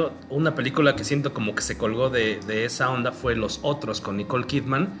Sentido, una película que siento como que se colgó de esa onda fue Los Otros con Nicole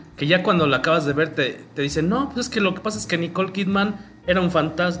Kidman, que ya cuando la acabas de ver te dicen, no, pues es que lo que pasa es que Nicole Kidman era un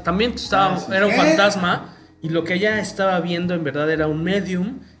fantasma, también era un fantasma, y lo que ella estaba viendo en verdad era un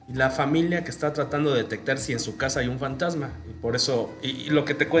medium, y la familia que está tratando de detectar si en su casa hay un fantasma. Y por eso, y lo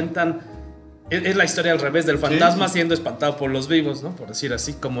que te cuentan es la historia al revés del fantasma siendo espantado por los vivos, ¿no? Por decir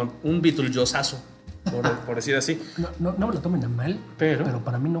así, como un Beetlejuiceazo, por decir así. No me lo tomen a mal, pero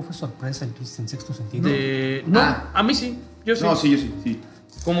para mí no fue sorpresa el twist en Sexto Sentido. A mí sí. Yo sí. No, sí, yo sí.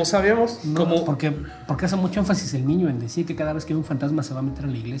 Como sabíamos, porque hace mucho énfasis el niño en decir que cada vez que ve un fantasma se va a meter a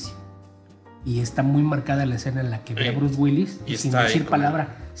la iglesia. Y está muy marcada la escena en la que ve a Bruce Willis y sin decir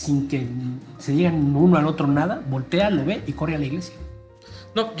palabra, sin que se digan uno al otro nada, voltea, lo ve y corre a la iglesia.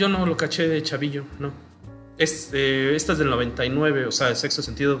 No, yo no lo caché de chavillo, no. Esta es del 99, o sea, de Sexto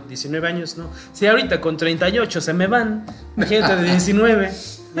Sentido, 19 años, ¿no? Si ahorita con 38 se me van, imagínate de 19,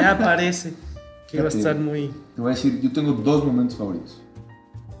 ya parece que va a estar muy... Te voy a decir, yo tengo 2 momentos favoritos.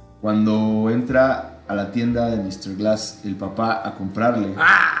 Cuando entra a la tienda de Mr. Glass el papá a comprarle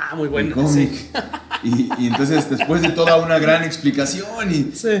muy bueno, el cómic. Sí. Y entonces después de toda una gran explicación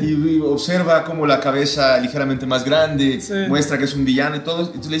y observa como la cabeza ligeramente más grande muestra que es un villano y todo,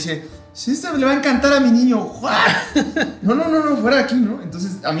 entonces le dice, si esta le va a encantar a mi niño, no, fuera de aquí, ¿no?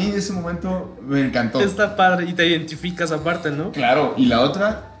 Entonces a mí ese momento me encantó. Está padre y te identificas aparte, ¿no? Claro, y la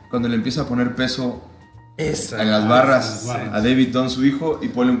otra, cuando le empieza a poner peso en las barras a David Dunn, su hijo, y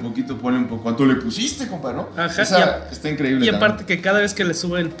ponle un poquito. ¿Cuánto le pusiste, compa, no? Ajá, está increíble. Y aparte que cada vez que le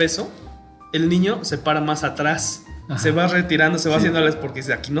sube el peso, el niño se para más atrás. Ajá. Se va retirando, se va haciéndoles porque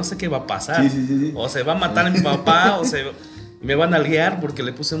dice, aquí no sé qué va a pasar. Sí. O se va a matar a mi papá, o me van a nalguear porque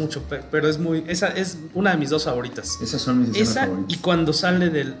le puse mucho pero esa es una de mis dos favoritas. Esas son mis escenas favoritas. Y cuando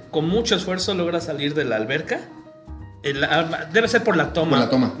sale con mucho esfuerzo logra salir de la alberca. Debe ser por la toma.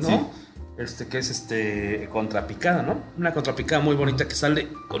 ¿no? Sí. Que es contrapicada, ¿no? Una contrapicada muy bonita que sale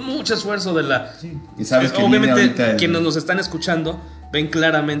con mucho esfuerzo de la... Sí. Y sabes que obviamente quienes nos están escuchando ven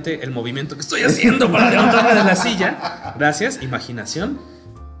claramente el movimiento que estoy haciendo para levantarme de la silla. Gracias, imaginación.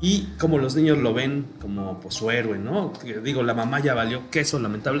 Y como los niños lo ven como pues, su héroe, ¿no? Digo, la mamá ya valió queso,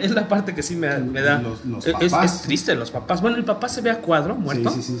 lamentable. Es la parte que sí me da... Los papás. Es triste, los papás. Bueno, el papá se ve a cuadro,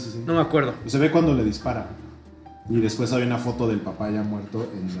 muerto. Sí. No me acuerdo. Y se ve cuando le dispara. Y después hay una foto del papá ya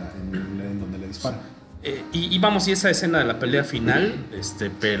muerto en donde le dispara. Y vamos, y esa escena de la pelea final,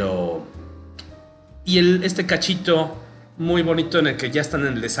 pero... Y este cachito muy bonito en el que ya están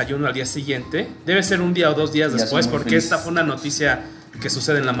en el desayuno al día siguiente. Debe ser un día o 2 días después, porque felices. Esta fue una noticia que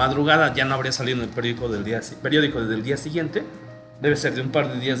sucede en la madrugada. Ya no habría salido en el periódico del día siguiente. Debe ser de un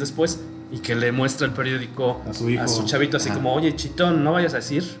par de días después. Y que le muestra el periódico a su hijo, a su chavito, así como, oye, chitón, no vayas a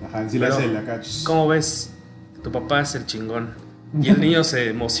decir. Ajá, sí le hace la cacha. ¿Cómo ves? Tu papá es el chingón. Y el niño se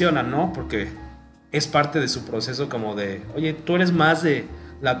emociona, ¿no? Porque es parte de su proceso como de, oye, tú eres más de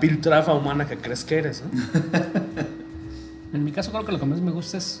la piltrafa humana que crees que eres, ¿no? En mi caso creo que lo que más me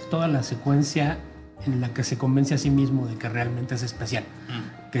gusta es toda la secuencia en la que se convence a sí mismo de que realmente es especial.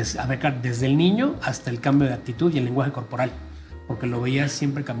 Que es abarcar desde el niño hasta el cambio de actitud y el lenguaje corporal. Porque lo veías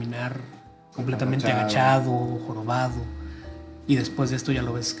siempre caminar completamente agachado, jorobado. Y después de esto ya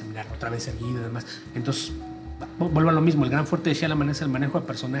lo ves caminar otra vez erguido y demás. Entonces... vuelvo a lo mismo, el gran fuerte de Shyamalan es el manejo de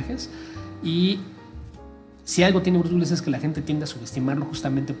personajes, y si algo tiene Bruce Willis es que la gente tiende a subestimarlo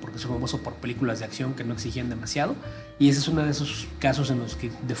justamente porque es famoso por películas de acción que no exigían demasiado, y ese es uno de esos casos en los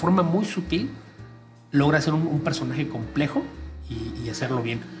que de forma muy sutil logra hacer un personaje complejo y hacerlo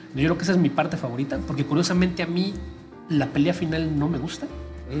bien. Yo creo que esa es mi parte favorita, porque curiosamente a mí la pelea final no me gusta.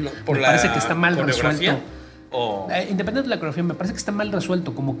 Me parece que está mal resuelto. Independiente de la coreografía, me parece que está mal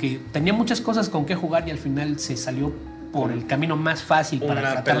resuelto, como que tenía muchas cosas con qué jugar y al final se salió por el camino más fácil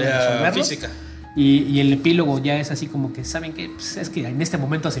para tratar de resolverlo. Física. Y el epílogo ya es así como que, ¿saben qué? Pues es que en este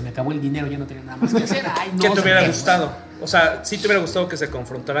momento se me acabó el dinero, ya no tenía nada más que hacer. Ay, no, ¿qué te hubiera gustado? O sea, ¿sí te hubiera gustado que se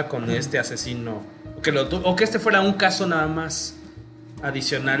confrontara con este asesino? O que este fuera un caso nada más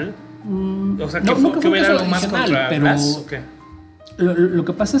adicional. O sea, que hubiera algo más contra Glass, ¿o qué? Lo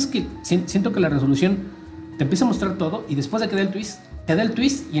que pasa es que siento que la resolución te empieza a mostrar todo y después de que te da el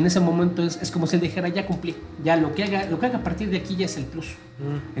twist y en ese momento es como si él dijera, ya cumplí, ya lo que haga a partir de aquí ya es el plus.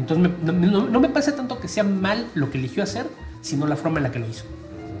 Entonces no me parece tanto que sea mal lo que eligió hacer, sino la forma en la que lo hizo.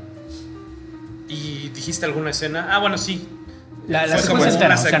 ¿Y dijiste alguna escena? Bueno, sí. La secuencia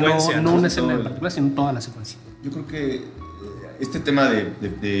entera, no una escena en particular, sino toda la secuencia. Yo creo que este tema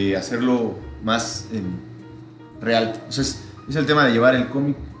de hacerlo más real, o sea, es el tema de llevar el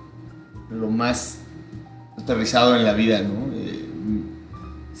cómic lo más aterrizado en la vida, ¿no?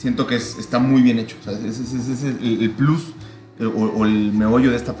 Siento que está muy bien hecho. O sea, ese es el plus o el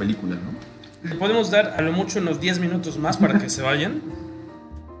meollo de esta película, ¿no? Le podemos dar a lo mucho unos 10 minutos más para que se vayan.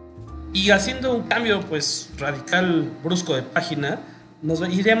 Y haciendo un cambio pues radical, brusco de página, nos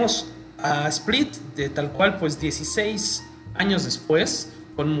iremos a Split, de tal cual pues 16 años después,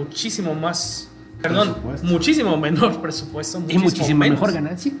 con muchísimo menor presupuesto. Y muchísimo mejor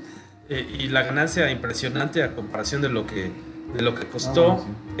ganancia. Y la ganancia impresionante a comparación de lo que costó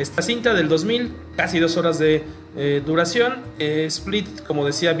esta cinta del 2000, casi 2 horas de duración. Split, como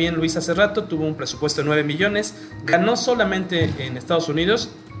decía bien Luis hace rato, tuvo un presupuesto de 9 millones, ganó solamente en Estados Unidos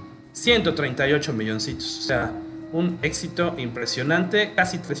 138 milloncitos, o sea, un éxito impresionante,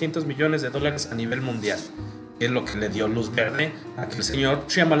 casi 300 millones de dólares a nivel mundial, que es lo que le dio luz verde a que el señor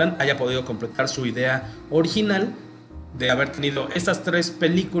Shyamalan haya podido completar su idea original de haber tenido estas 3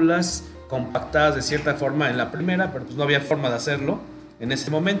 películas compactadas de cierta forma en la primera, pero pues no había forma de hacerlo en ese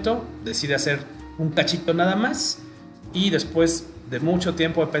momento. Decide hacer un cachito nada más y después de mucho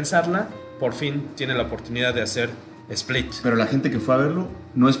tiempo de pensarla, por fin tiene la oportunidad de hacer Split. Pero la gente que fue a verlo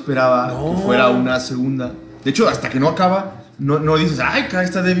no esperaba que fuera una segunda. De hecho, hasta que no acaba, no dices, ay, acá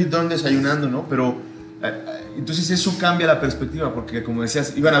está David Dunn desayunando, ¿no? Pero entonces eso cambia la perspectiva, porque como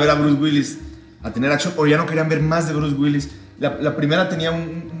decías, iban a ver a Bruce Willis a tener acción, o ya no querían ver más de Bruce Willis, La primera tenía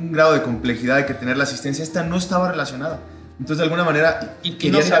un grado de complejidad de que tener la asistencia, esta no estaba relacionada. Entonces, de alguna manera,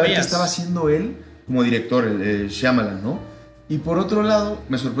 quería saber qué estaba haciendo él como director, Shyamalan, ¿no? Y por otro lado,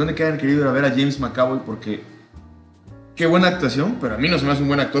 me sorprende que hayan querido ir a ver a James McAvoy porque qué buena actuación, pero a mí no se me hace un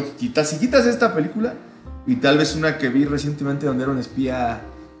buen actor. Si quitas esta película y tal vez una que vi recientemente donde era un espía...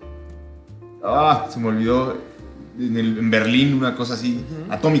 se me olvidó, en Berlín, una cosa así,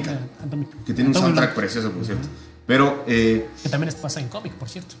 Atómica, que tiene un soundtrack precioso, por cierto. Pero... que también está basada en cómic, por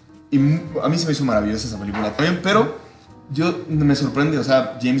cierto. Y a mí se me hizo maravillosa esa película también, pero... me sorprende, o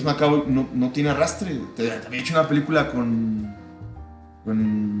sea, James McAvoy no tiene arrastre. Te había hecho una película con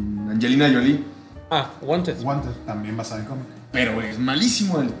Angelina Jolie. Wanted. Wanted, también basada en cómic. Pero es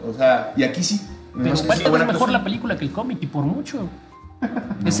malísimo, o sea, y aquí sí. Pero Wanted es mejor la película que el cómic, y por mucho.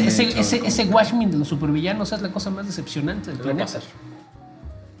 Ese Watchmen de los supervillanos es la cosa más decepcionante del planeta.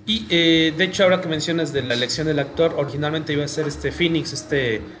 Y de hecho, ahora que mencionas de la elección del actor, originalmente iba a ser Phoenix,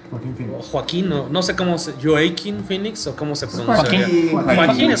 Joaquín, no sé cómo se... Joaquin Phoenix o cómo se pronuncia.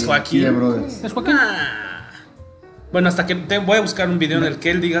 Joaquín es Joaquín. Es Joaquín. Bueno, hasta que voy a buscar un video en el que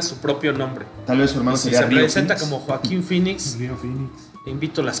él diga su propio nombre. Tal vez su hermano se presenta como Joaquín Phoenix. Río Phoenix. Te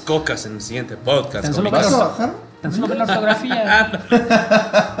invito las cocas en el siguiente podcast. ¿Tan solo ve la ortografía?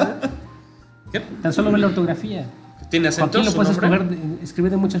 Tan solo ve la ortografía. ¿Tiene acento? Joaquín lo puedes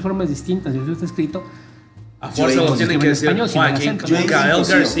escribir de muchas formas distintas. Si usted está escrito... A fuerza lo tienen que decir Joaquín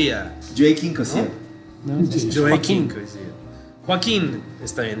García. Joaquín Cosía. Joaquín Cosía. Joaquín,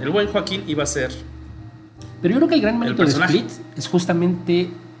 está bien. El buen Joaquín iba a ser... Pero yo creo que el gran mérito de Split es justamente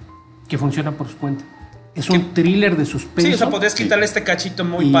que funciona por su cuenta. Es un thriller de suspenso. Sí, o sea, podrías quitarle este cachito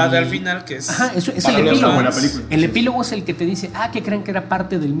muy padre al final, que es... Ajá, eso es el epílogo. El epílogo es el que te dice, que creen que era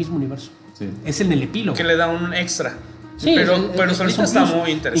parte del mismo universo. Sí. Es en el epílogo. Que le da un extra. Sí, pero solito está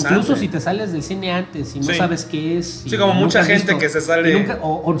muy interesante. Incluso si te sales del cine antes y no sabes qué es. Sí, como mucha gente que se sale.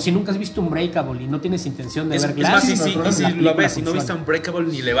 O si nunca has visto Unbreakable y no tienes intención de ver Glass. Es más, si lo ves y no viste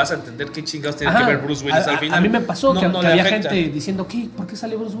Unbreakable, ni le vas a entender qué chingados tiene que ver Bruce Willis al final. A mí me pasó que había gente diciendo, ¿por qué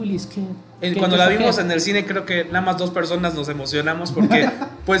sale Bruce Willis? Cuando la vimos en el cine, creo que nada más 2 personas nos emocionamos porque,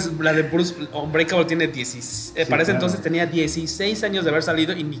 pues, la de Bruce Unbreakable tiene 16. Parece entonces tenía 16 años de haber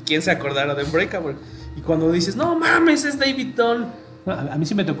salido y ni quién se acordara de Unbreakable. Y cuando dices, no mames, es David Dunn. A mí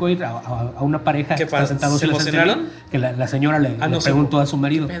sí me tocó ir a una pareja que está sentados ¿Se emocionaron? Que la señora le preguntó a su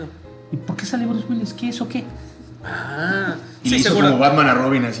marido, ¿y por qué sale Bruce Willis? ¿Qué es o qué? Y le hizo como Batman a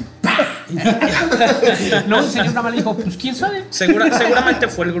Robin así. No, el señor nada más le dijo, pues quién sabe. Seguramente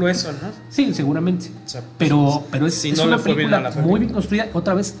fue el grueso, ¿no? Sí, seguramente. O sea, pero es una película muy bien construida,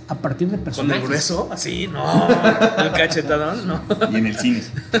 otra vez a partir de personajes. ¿Con el grueso? Así, no. El cachetadón, no. Y en el cine.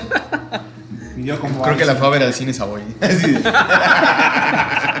 Y yo como creo que la fue a ver al cine Savoy.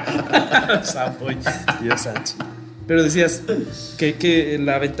 Savoy, Dios santo. Pero decías que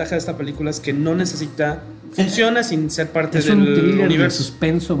la ventaja de esta película es que no necesita... Funciona sin ser parte del universo. Es un thriller de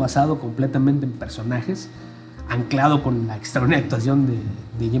suspenso basado completamente en personajes, anclado con la extraordinaria actuación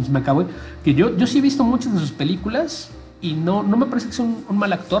de James McAvoy, que yo sí he visto muchas de sus películas y no me parece que sea un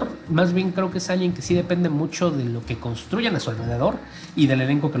mal actor. Más bien creo que es alguien que sí depende mucho de lo que construyan a su alrededor y del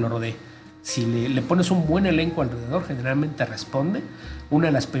elenco que lo rodee. Si le pones un buen elenco alrededor, generalmente responde. Una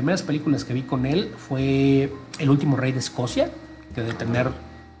de las primeras películas que vi con él fue El último rey de Escocia, que debe tener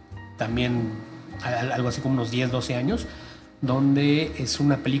también algo así como unos 10, 12 años, donde es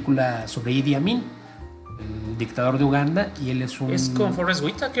una película sobre Idi Amin, el dictador de Uganda, y él es un... Es con Forrest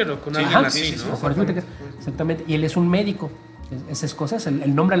Whitaker o con alguien así, ¿no? Forrest Whitaker, exactamente, y él es un médico, es escocés.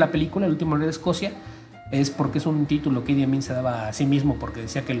 El nombre de la película, El último rey de Escocia, es porque es un título que Idi Amin se daba a sí mismo, porque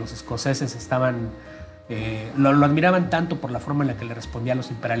decía que los escoceses estaban... lo admiraban tanto por la forma en la que le respondía a los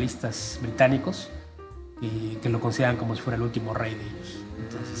imperialistas británicos, y que lo consideraban como si fuera el último rey de ellos.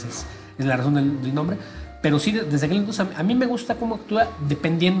 Entonces es la razón del nombre. Pero sí, desde aquel entonces a mí me gusta cómo actúa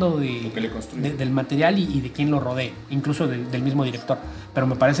dependiendo del material y de quién lo rodee, incluso del mismo director. Pero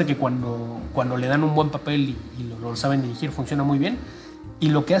me parece que cuando le dan un buen papel y lo saben dirigir, funciona muy bien. Y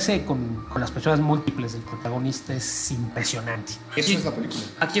lo que hace con las personas múltiples del protagonista es impresionante. Eso es la película.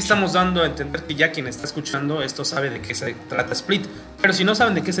 Aquí estamos dando a entender que ya quien está escuchando esto sabe de qué se trata Split. Pero si no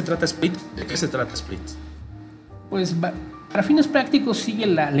saben de qué se trata Split, ¿de qué se trata Split? Pues para fines prácticos sigue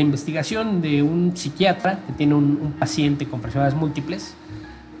la investigación de un psiquiatra que tiene un paciente con personas múltiples.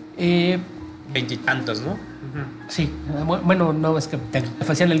 20 y tantos, ¿no? Sí, bueno, no, es que te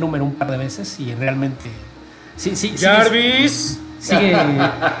hacían el número un par de veces y realmente... Sí, ¡Jarvis! Sigue...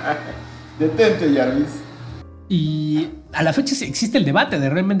 Detente, Jarvis. Y a la fecha existe el debate de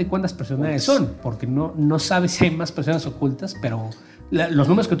realmente cuántas personas son, porque no sabes si hay más personas ocultas, pero los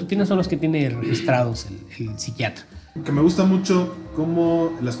números que tú tienes son los que tiene registrados el psiquiatra. Que me gusta mucho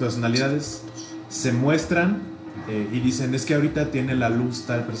cómo las personalidades se muestran y dicen, es que ahorita tiene la luz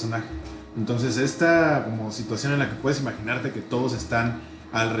tal personaje. Entonces esta como situación en la que puedes imaginarte que todos están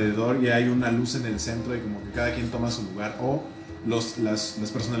alrededor y hay una luz en el centro y como que cada quien toma su lugar, o las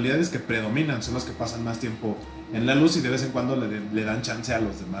personalidades que predominan son las que pasan más tiempo en la luz y de vez en cuando le dan chance a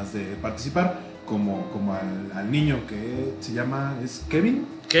los demás de participar, como al niño que se llama, ¿es Kevin?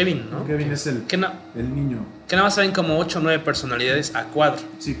 Kevin, ¿no? Kevin es el niño. Que nada más saben como 8 o 9 personalidades a cuadro.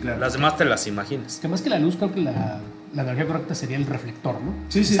 Sí, claro. Las demás te las imaginas. Que más que la luz, creo que la analogía correcta sería el reflector, ¿no?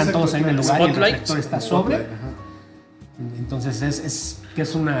 Sí, están exacto, todos ahí en el lugar y el reflector está sobre. Ajá. Entonces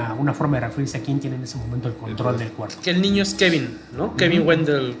es una forma de referirse a quién tiene en ese momento el control del cuerpo. Que el niño es Kevin, ¿no? Kevin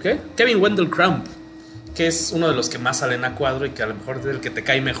Wendell, ¿qué? Kevin Wendell Crumb, que es uno de los que más salen a cuadro y que a lo mejor es el que te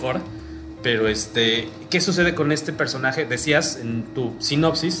cae mejor. Pero ¿qué sucede con este personaje? Decías en tu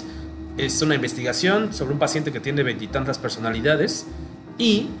sinopsis, es una investigación sobre un paciente que tiene 20 y tantas personalidades,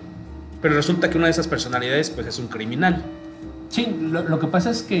 pero resulta que una de esas personalidades pues es un criminal. Sí, lo que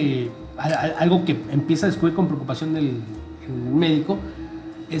pasa es que algo que empieza a descubrir con preocupación el médico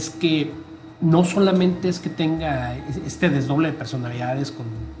es que no solamente es que tenga este desdoble de personalidades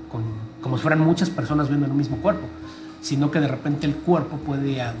como si fueran muchas personas viendo en un mismo cuerpo, sino que de repente el cuerpo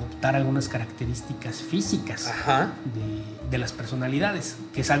puede adoptar algunas características físicas de las personalidades,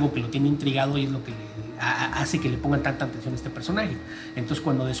 que es algo que lo tiene intrigado y es lo que hace que le pongan tanta atención a este personaje. Entonces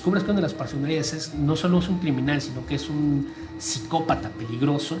cuando descubres que una de las personalidades no solo es un criminal, sino que es un psicópata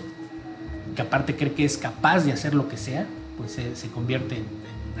peligroso, que aparte cree que es capaz de hacer lo que sea, pues se convierte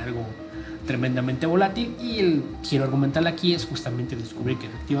en algo tremendamente volátil, y el giro argumental aquí es justamente descubrir que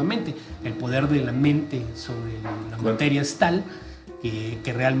efectivamente el poder de la mente sobre la materia es tal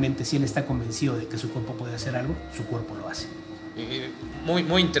que realmente si él está convencido de que su cuerpo puede hacer algo, su cuerpo lo hace. Muy,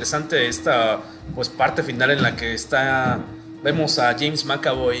 muy interesante esta pues parte final en la que vemos a James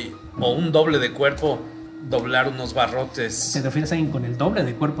McAvoy o un doble de cuerpo doblar unos barrotes. ¿Te refieres a alguien con el doble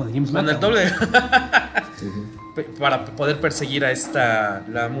de cuerpo de James McAvoy? Con el doble para poder perseguir a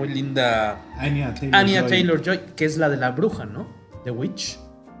la muy linda Anya Taylor-Joy, que es la de la bruja, ¿no? The Witch.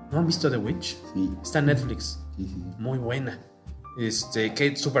 ¿No han visto The Witch? Sí. Está en Netflix. Sí. Muy buena.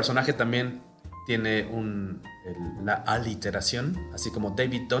 Que su personaje también tiene la aliteración, así como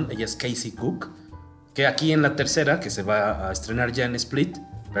David Dunn. Ella es Casey Cook, que aquí en la tercera, que se va a estrenar ya en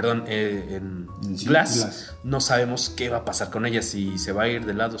en Glass, no sabemos qué va a pasar con ella, si se va a ir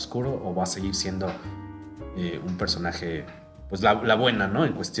del lado oscuro o va a seguir siendo un personaje, pues la buena, ¿no?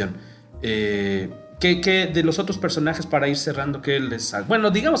 En cuestión. ¿Qué de los otros personajes, para ir cerrando, qué les...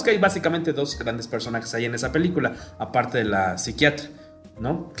 Bueno, digamos que hay básicamente 2 grandes personajes ahí en esa película, aparte de la psiquiatra,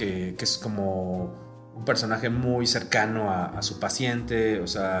 ¿no? Que es como un personaje muy cercano a su paciente, o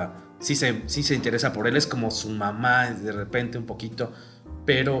sea, sí se interesa por él, es como su mamá de repente un poquito,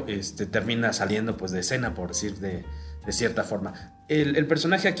 pero termina saliendo pues de escena, por decir de cierta forma. El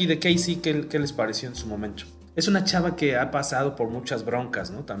personaje aquí de Casey, ¿qué les pareció en su momento? Es una chava que ha pasado por muchas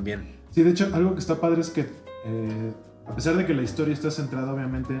broncas, ¿no? También. Sí, de hecho, algo que está padre es que a pesar de que la historia está centrada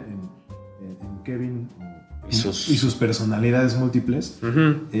obviamente en Kevin y sus personalidades múltiples,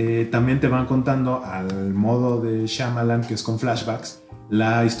 también te van contando al modo de Shyamalan, que es con flashbacks,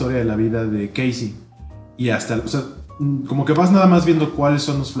 la historia de la vida de Casey. Y hasta, o sea, como que vas nada más viendo cuáles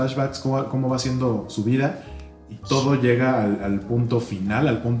son los flashbacks, cómo va siendo su vida, y todo llega al punto final,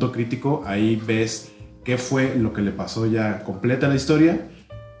 al punto crítico. Ahí ves qué fue lo que le pasó, ya completa la historia,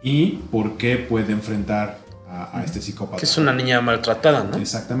 y por qué puede enfrentar a este psicópata. Que es una niña maltratada, ¿no?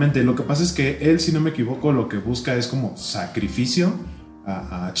 Exactamente. Lo que pasa es que él, si no me equivoco, lo que busca es como sacrificio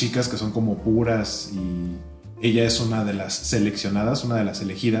a chicas que son como puras, y ella es una de las seleccionadas, una de las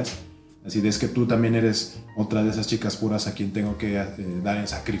elegidas. Así de, es que tú también eres otra de esas chicas puras a quien tengo que dar en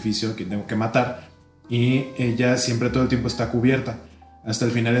sacrificio, a quien tengo que matar. Y ella siempre todo el tiempo está cubierta. Hasta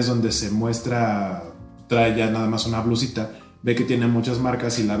el final es donde se muestra, trae ya nada más una blusita, ve que tiene muchas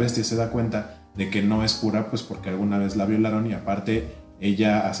marcas y la bestia se da cuenta de que no es pura, pues porque alguna vez la violaron, y aparte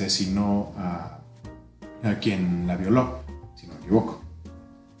ella asesinó a quien la violó, si no me equivoco.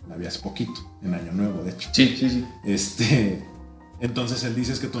 La vi hace poquito, en Año Nuevo, de hecho. Sí. Entonces él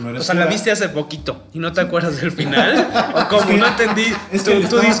dice, es que tú no eres... O sea, pura. La viste hace poquito y no te acuerdas del final. ¿O cómo? Es que, no entendí. Es que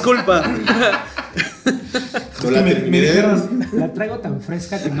tu disculpa. Me dijeron, la traigo tan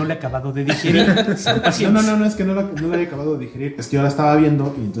fresca que no la he acabado de digerir. No, es que no la he acabado de digerir. Es que yo la estaba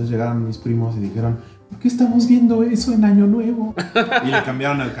viendo y entonces llegaron mis primos y dijeron, ¿por qué estamos viendo eso en Año Nuevo? Y le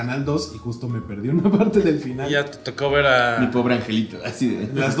cambiaron al canal 2 y justo me perdí una parte del final. Y ya te tocó ver a... Mi pobre angelito, así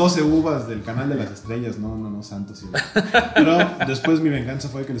de... Las 12 uvas del canal de las estrellas, no, santos. Pero después mi venganza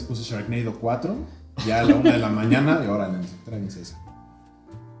fue que les puse Sharknado 4. ya a la 1 de la mañana y ahora tráguense esa.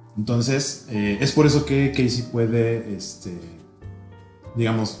 Entonces, es por eso que Casey puede,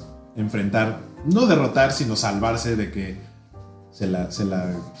 digamos, enfrentar, no derrotar, sino salvarse de que se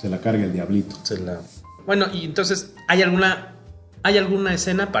la cargue el diablito. Bueno, y entonces, ¿hay alguna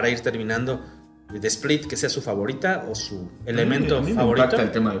escena para ir terminando de Split que sea su favorita o su elemento a mí favorito? Me impacta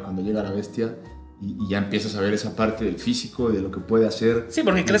el tema de cuando llega la bestia y ya empiezas a ver esa parte del físico, de lo que puede hacer. Sí,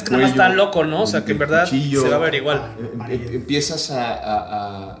 porque crees que nada más está loco, ¿no? O sea, que en verdad cuchillo, se va a ver igual. Empiezas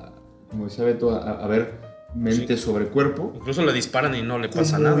como decía Beto, a ver mente sobre cuerpo. Incluso le disparan y no le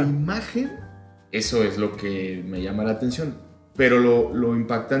pasa como nada. Imagen, eso es lo que me llama la atención. Pero lo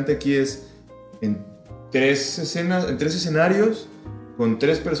impactante aquí es en 3 escenarios, con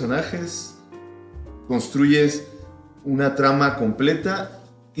 3 personajes, construyes una trama completa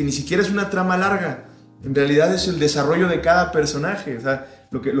que ni siquiera es una trama larga. En realidad es el desarrollo de cada personaje. O sea,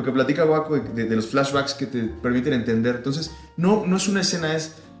 lo que platica Waco de los flashbacks que te permiten entender. Entonces, no es una escena,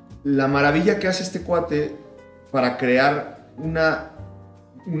 es la maravilla que hace este cuate para crear una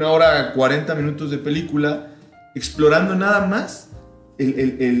hora 40 minutos de película, explorando nada más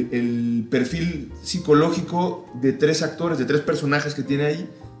el perfil psicológico de 3 actores, de 3 personajes que tiene ahí,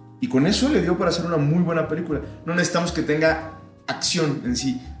 y con eso le dio para hacer una muy buena película. No necesitamos que tenga acción en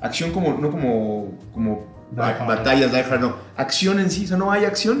sí, acción no como batallas, Die Hard, no, acción en sí, o sea, no hay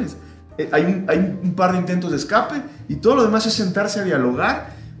acciones. Hay un par de intentos de escape y todo lo demás es sentarse a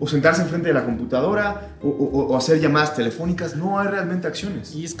dialogar o sentarse enfrente de la computadora o hacer llamadas telefónicas. No hay realmente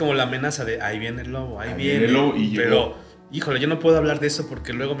acciones. Y es como la amenaza de ahí viene el lobo, ahí viene el lobo, y pero híjole, yo no puedo hablar de eso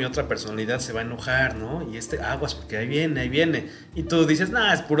porque luego mi otra personalidad se va a enojar, ¿no? Y aguas porque ahí viene. Y tú dices,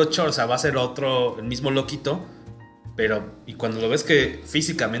 nah, es puro chor, o sea, va a ser el mismo loquito. Pero, y cuando lo ves que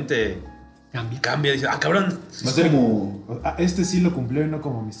físicamente cambia, dices, cabrón. Va a ser como, este sí lo cumplió y no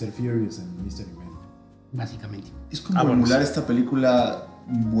como Mr. Furious en Mr. Event. Básicamente. Es como emular esta película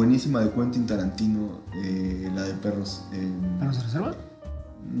buenísima de Quentin Tarantino, la de perros. ¿Perros de reserva?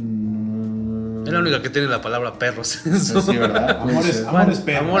 Es la única que tiene la palabra perros. Sí, ¿verdad? Amores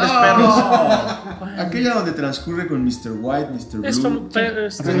perros. Amores perros. Aquella donde transcurre con Mr. White, Mr. Blue. Es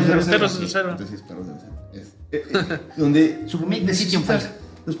perros de reserva. Entonces, perros de reserva. Donde su remake de City on Fire.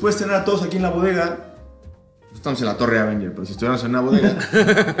 Los puedes tener a todos aquí en la bodega. Estamos en la Torre Avenger, pero si estuviéramos en una bodega,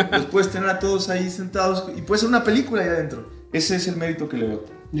 los puedes tener a todos ahí sentados y puedes hacer una película ahí adentro. Ese es el mérito que le veo.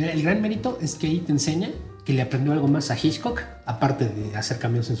 El gran mérito es que ahí te enseña que le aprendió algo más a Hitchcock, aparte de hacer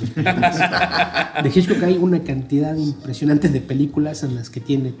cambios en sus películas. De Hitchcock hay una cantidad impresionante de películas en las que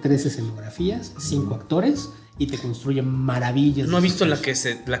tiene 3 escenografías, 5 actores y te construye maravillas. No he visto la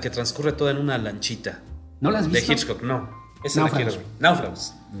que transcurre toda en una lanchita. ¿No la has visto? De Hitchcock, no. Esa la quiero ver.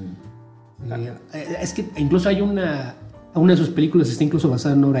 Náufragos. Es que incluso hay una de sus películas está incluso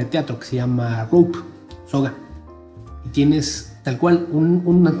basada en una obra de teatro que se llama Rope, Soga. Y tienes tal cual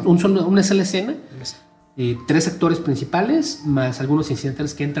una sola escena, 3 actores principales más algunos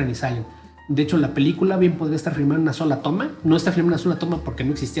incidentales que entran y salen. De hecho, la película bien podría estar filmada en una sola toma. No está filmada en una sola toma porque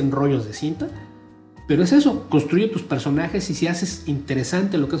no existían rollos de cinta. Pero es eso, construye tus personajes y si haces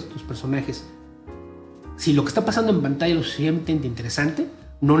interesante lo que hacen tus personajes. Si lo que está pasando en pantalla es lo suficientemente interesante,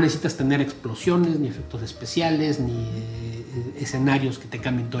 no necesitas tener explosiones, ni efectos especiales, ni escenarios que te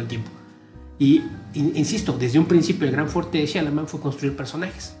cambien todo el tiempo. Y insisto, desde un principio el gran fuerte de Shyamalan fue construir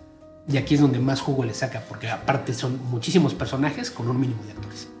personajes. Y aquí es donde más jugo le saca, porque aparte son muchísimos personajes con un mínimo de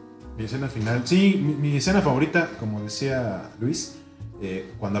actores. Mi escena final, sí, mi escena favorita, como decía Luis,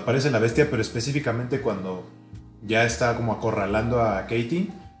 cuando aparece la bestia, pero específicamente cuando ya está como acorralando a Katie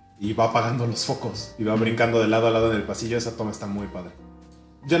y va apagando los focos y va brincando de lado a lado en el pasillo. Esa toma está muy padre.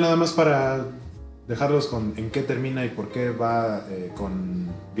 Ya nada más para dejarlos con en qué termina y por qué va con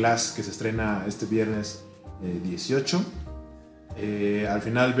Glass, que se estrena este viernes 18. Al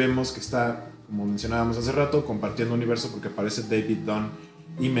final vemos que está, como mencionábamos hace rato, compartiendo universo porque aparece David Dunn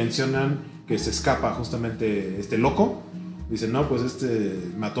y mencionan que se escapa justamente este loco. Dicen, no, pues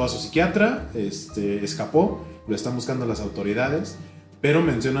mató a su psiquiatra, escapó, lo están buscando las autoridades. Pero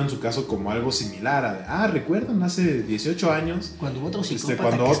mencionan su caso como algo similar a ¿recuerdan? Hace 18 años. Cuando otro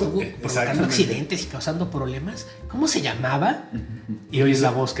psicópata que estuvo provocando accidentes y causando problemas. ¿Cómo se llamaba? Y hoy es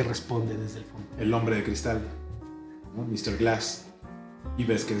la voz que responde desde el fondo. El hombre de cristal, ¿no? Mr. Glass. Y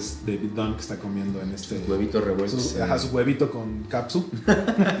ves que es David Dunn que está comiendo en sus huevitos revueltos. Su huevito con capsu.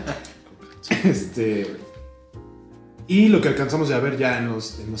 Y lo que alcanzamos a ver ya en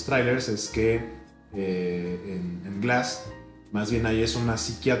los trailers es que en Glass, más bien ahí es una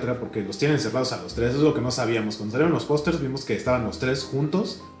psiquiatra, porque los tienen encerrados a los 3. Eso es lo que no sabíamos. Cuando salieron los pósters vimos que estaban los 3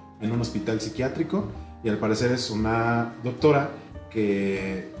 juntos en un hospital psiquiátrico y al parecer es una doctora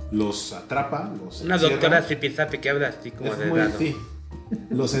que los atrapa, los una encierra. doctora zipizapi que habla así como de dado. Sí.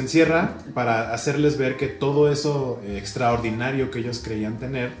 Los encierra para hacerles ver que todo eso extraordinario que ellos creían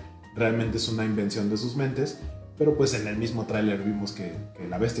tener realmente es una invención de sus mentes. Pero pues en el mismo tráiler vimos que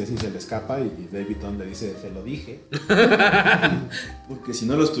la bestia sí se le escapa y David Dunn le dice, te lo dije. Porque si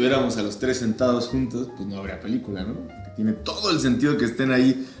no los tuviéramos a los tres sentados juntos, pues no habría película, ¿no? Porque tiene todo el sentido que estén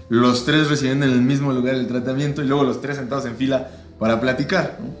ahí los tres recibiendo en el mismo lugar el tratamiento y luego los tres sentados en fila para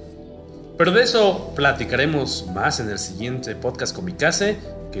platicar, ¿no? Pero de eso platicaremos más en el siguiente podcast Comikaze,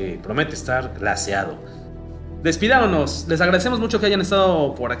 que promete estar glaseado. Despidámonos, les agradecemos mucho que hayan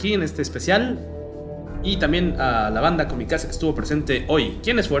estado por aquí en este especial. Y también a la banda Comikaze que estuvo presente hoy.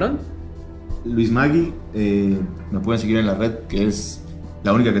 ¿Quiénes fueron? Luis Magui, me pueden seguir en la red, que es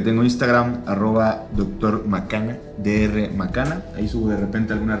la única que tengo Instagram, @Dr. Macana, Dr. Macana. Ahí subo de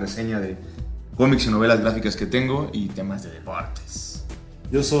repente alguna reseña de cómics y novelas gráficas que tengo y temas de deportes.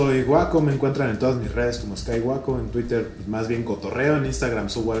 Yo soy Guaco, me encuentran en todas mis redes como Sky Guaco, en Twitter más bien cotorreo, en Instagram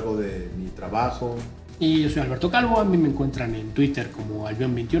subo algo de mi trabajo. Y yo soy Alberto Calvo, a mí me encuentran en Twitter como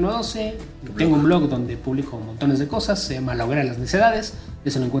Albion2112. Tengo un blog donde publico montones de cosas, se llama La Hoguera de las Necedades.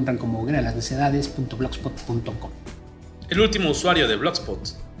 Eso lo encuentran como hogueradelasnecedades.blogspot.com. El último usuario de Blogspot.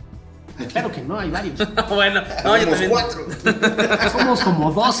 Claro que no, hay varios. Bueno, no, yo también. 4. Somos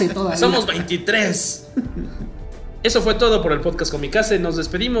como 12 todavía. Somos 23. Eso fue todo por el podcast Comikaze. Nos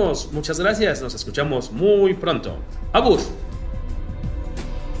despedimos. Muchas gracias. Nos escuchamos muy pronto. Abur.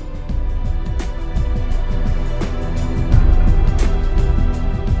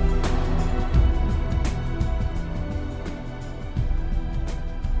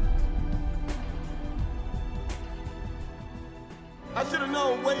 I should have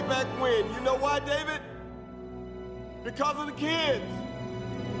known way back when. You know why, David? Because of the kids.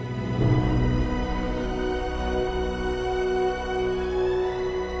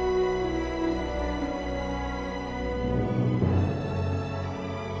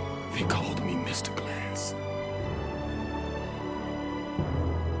 They called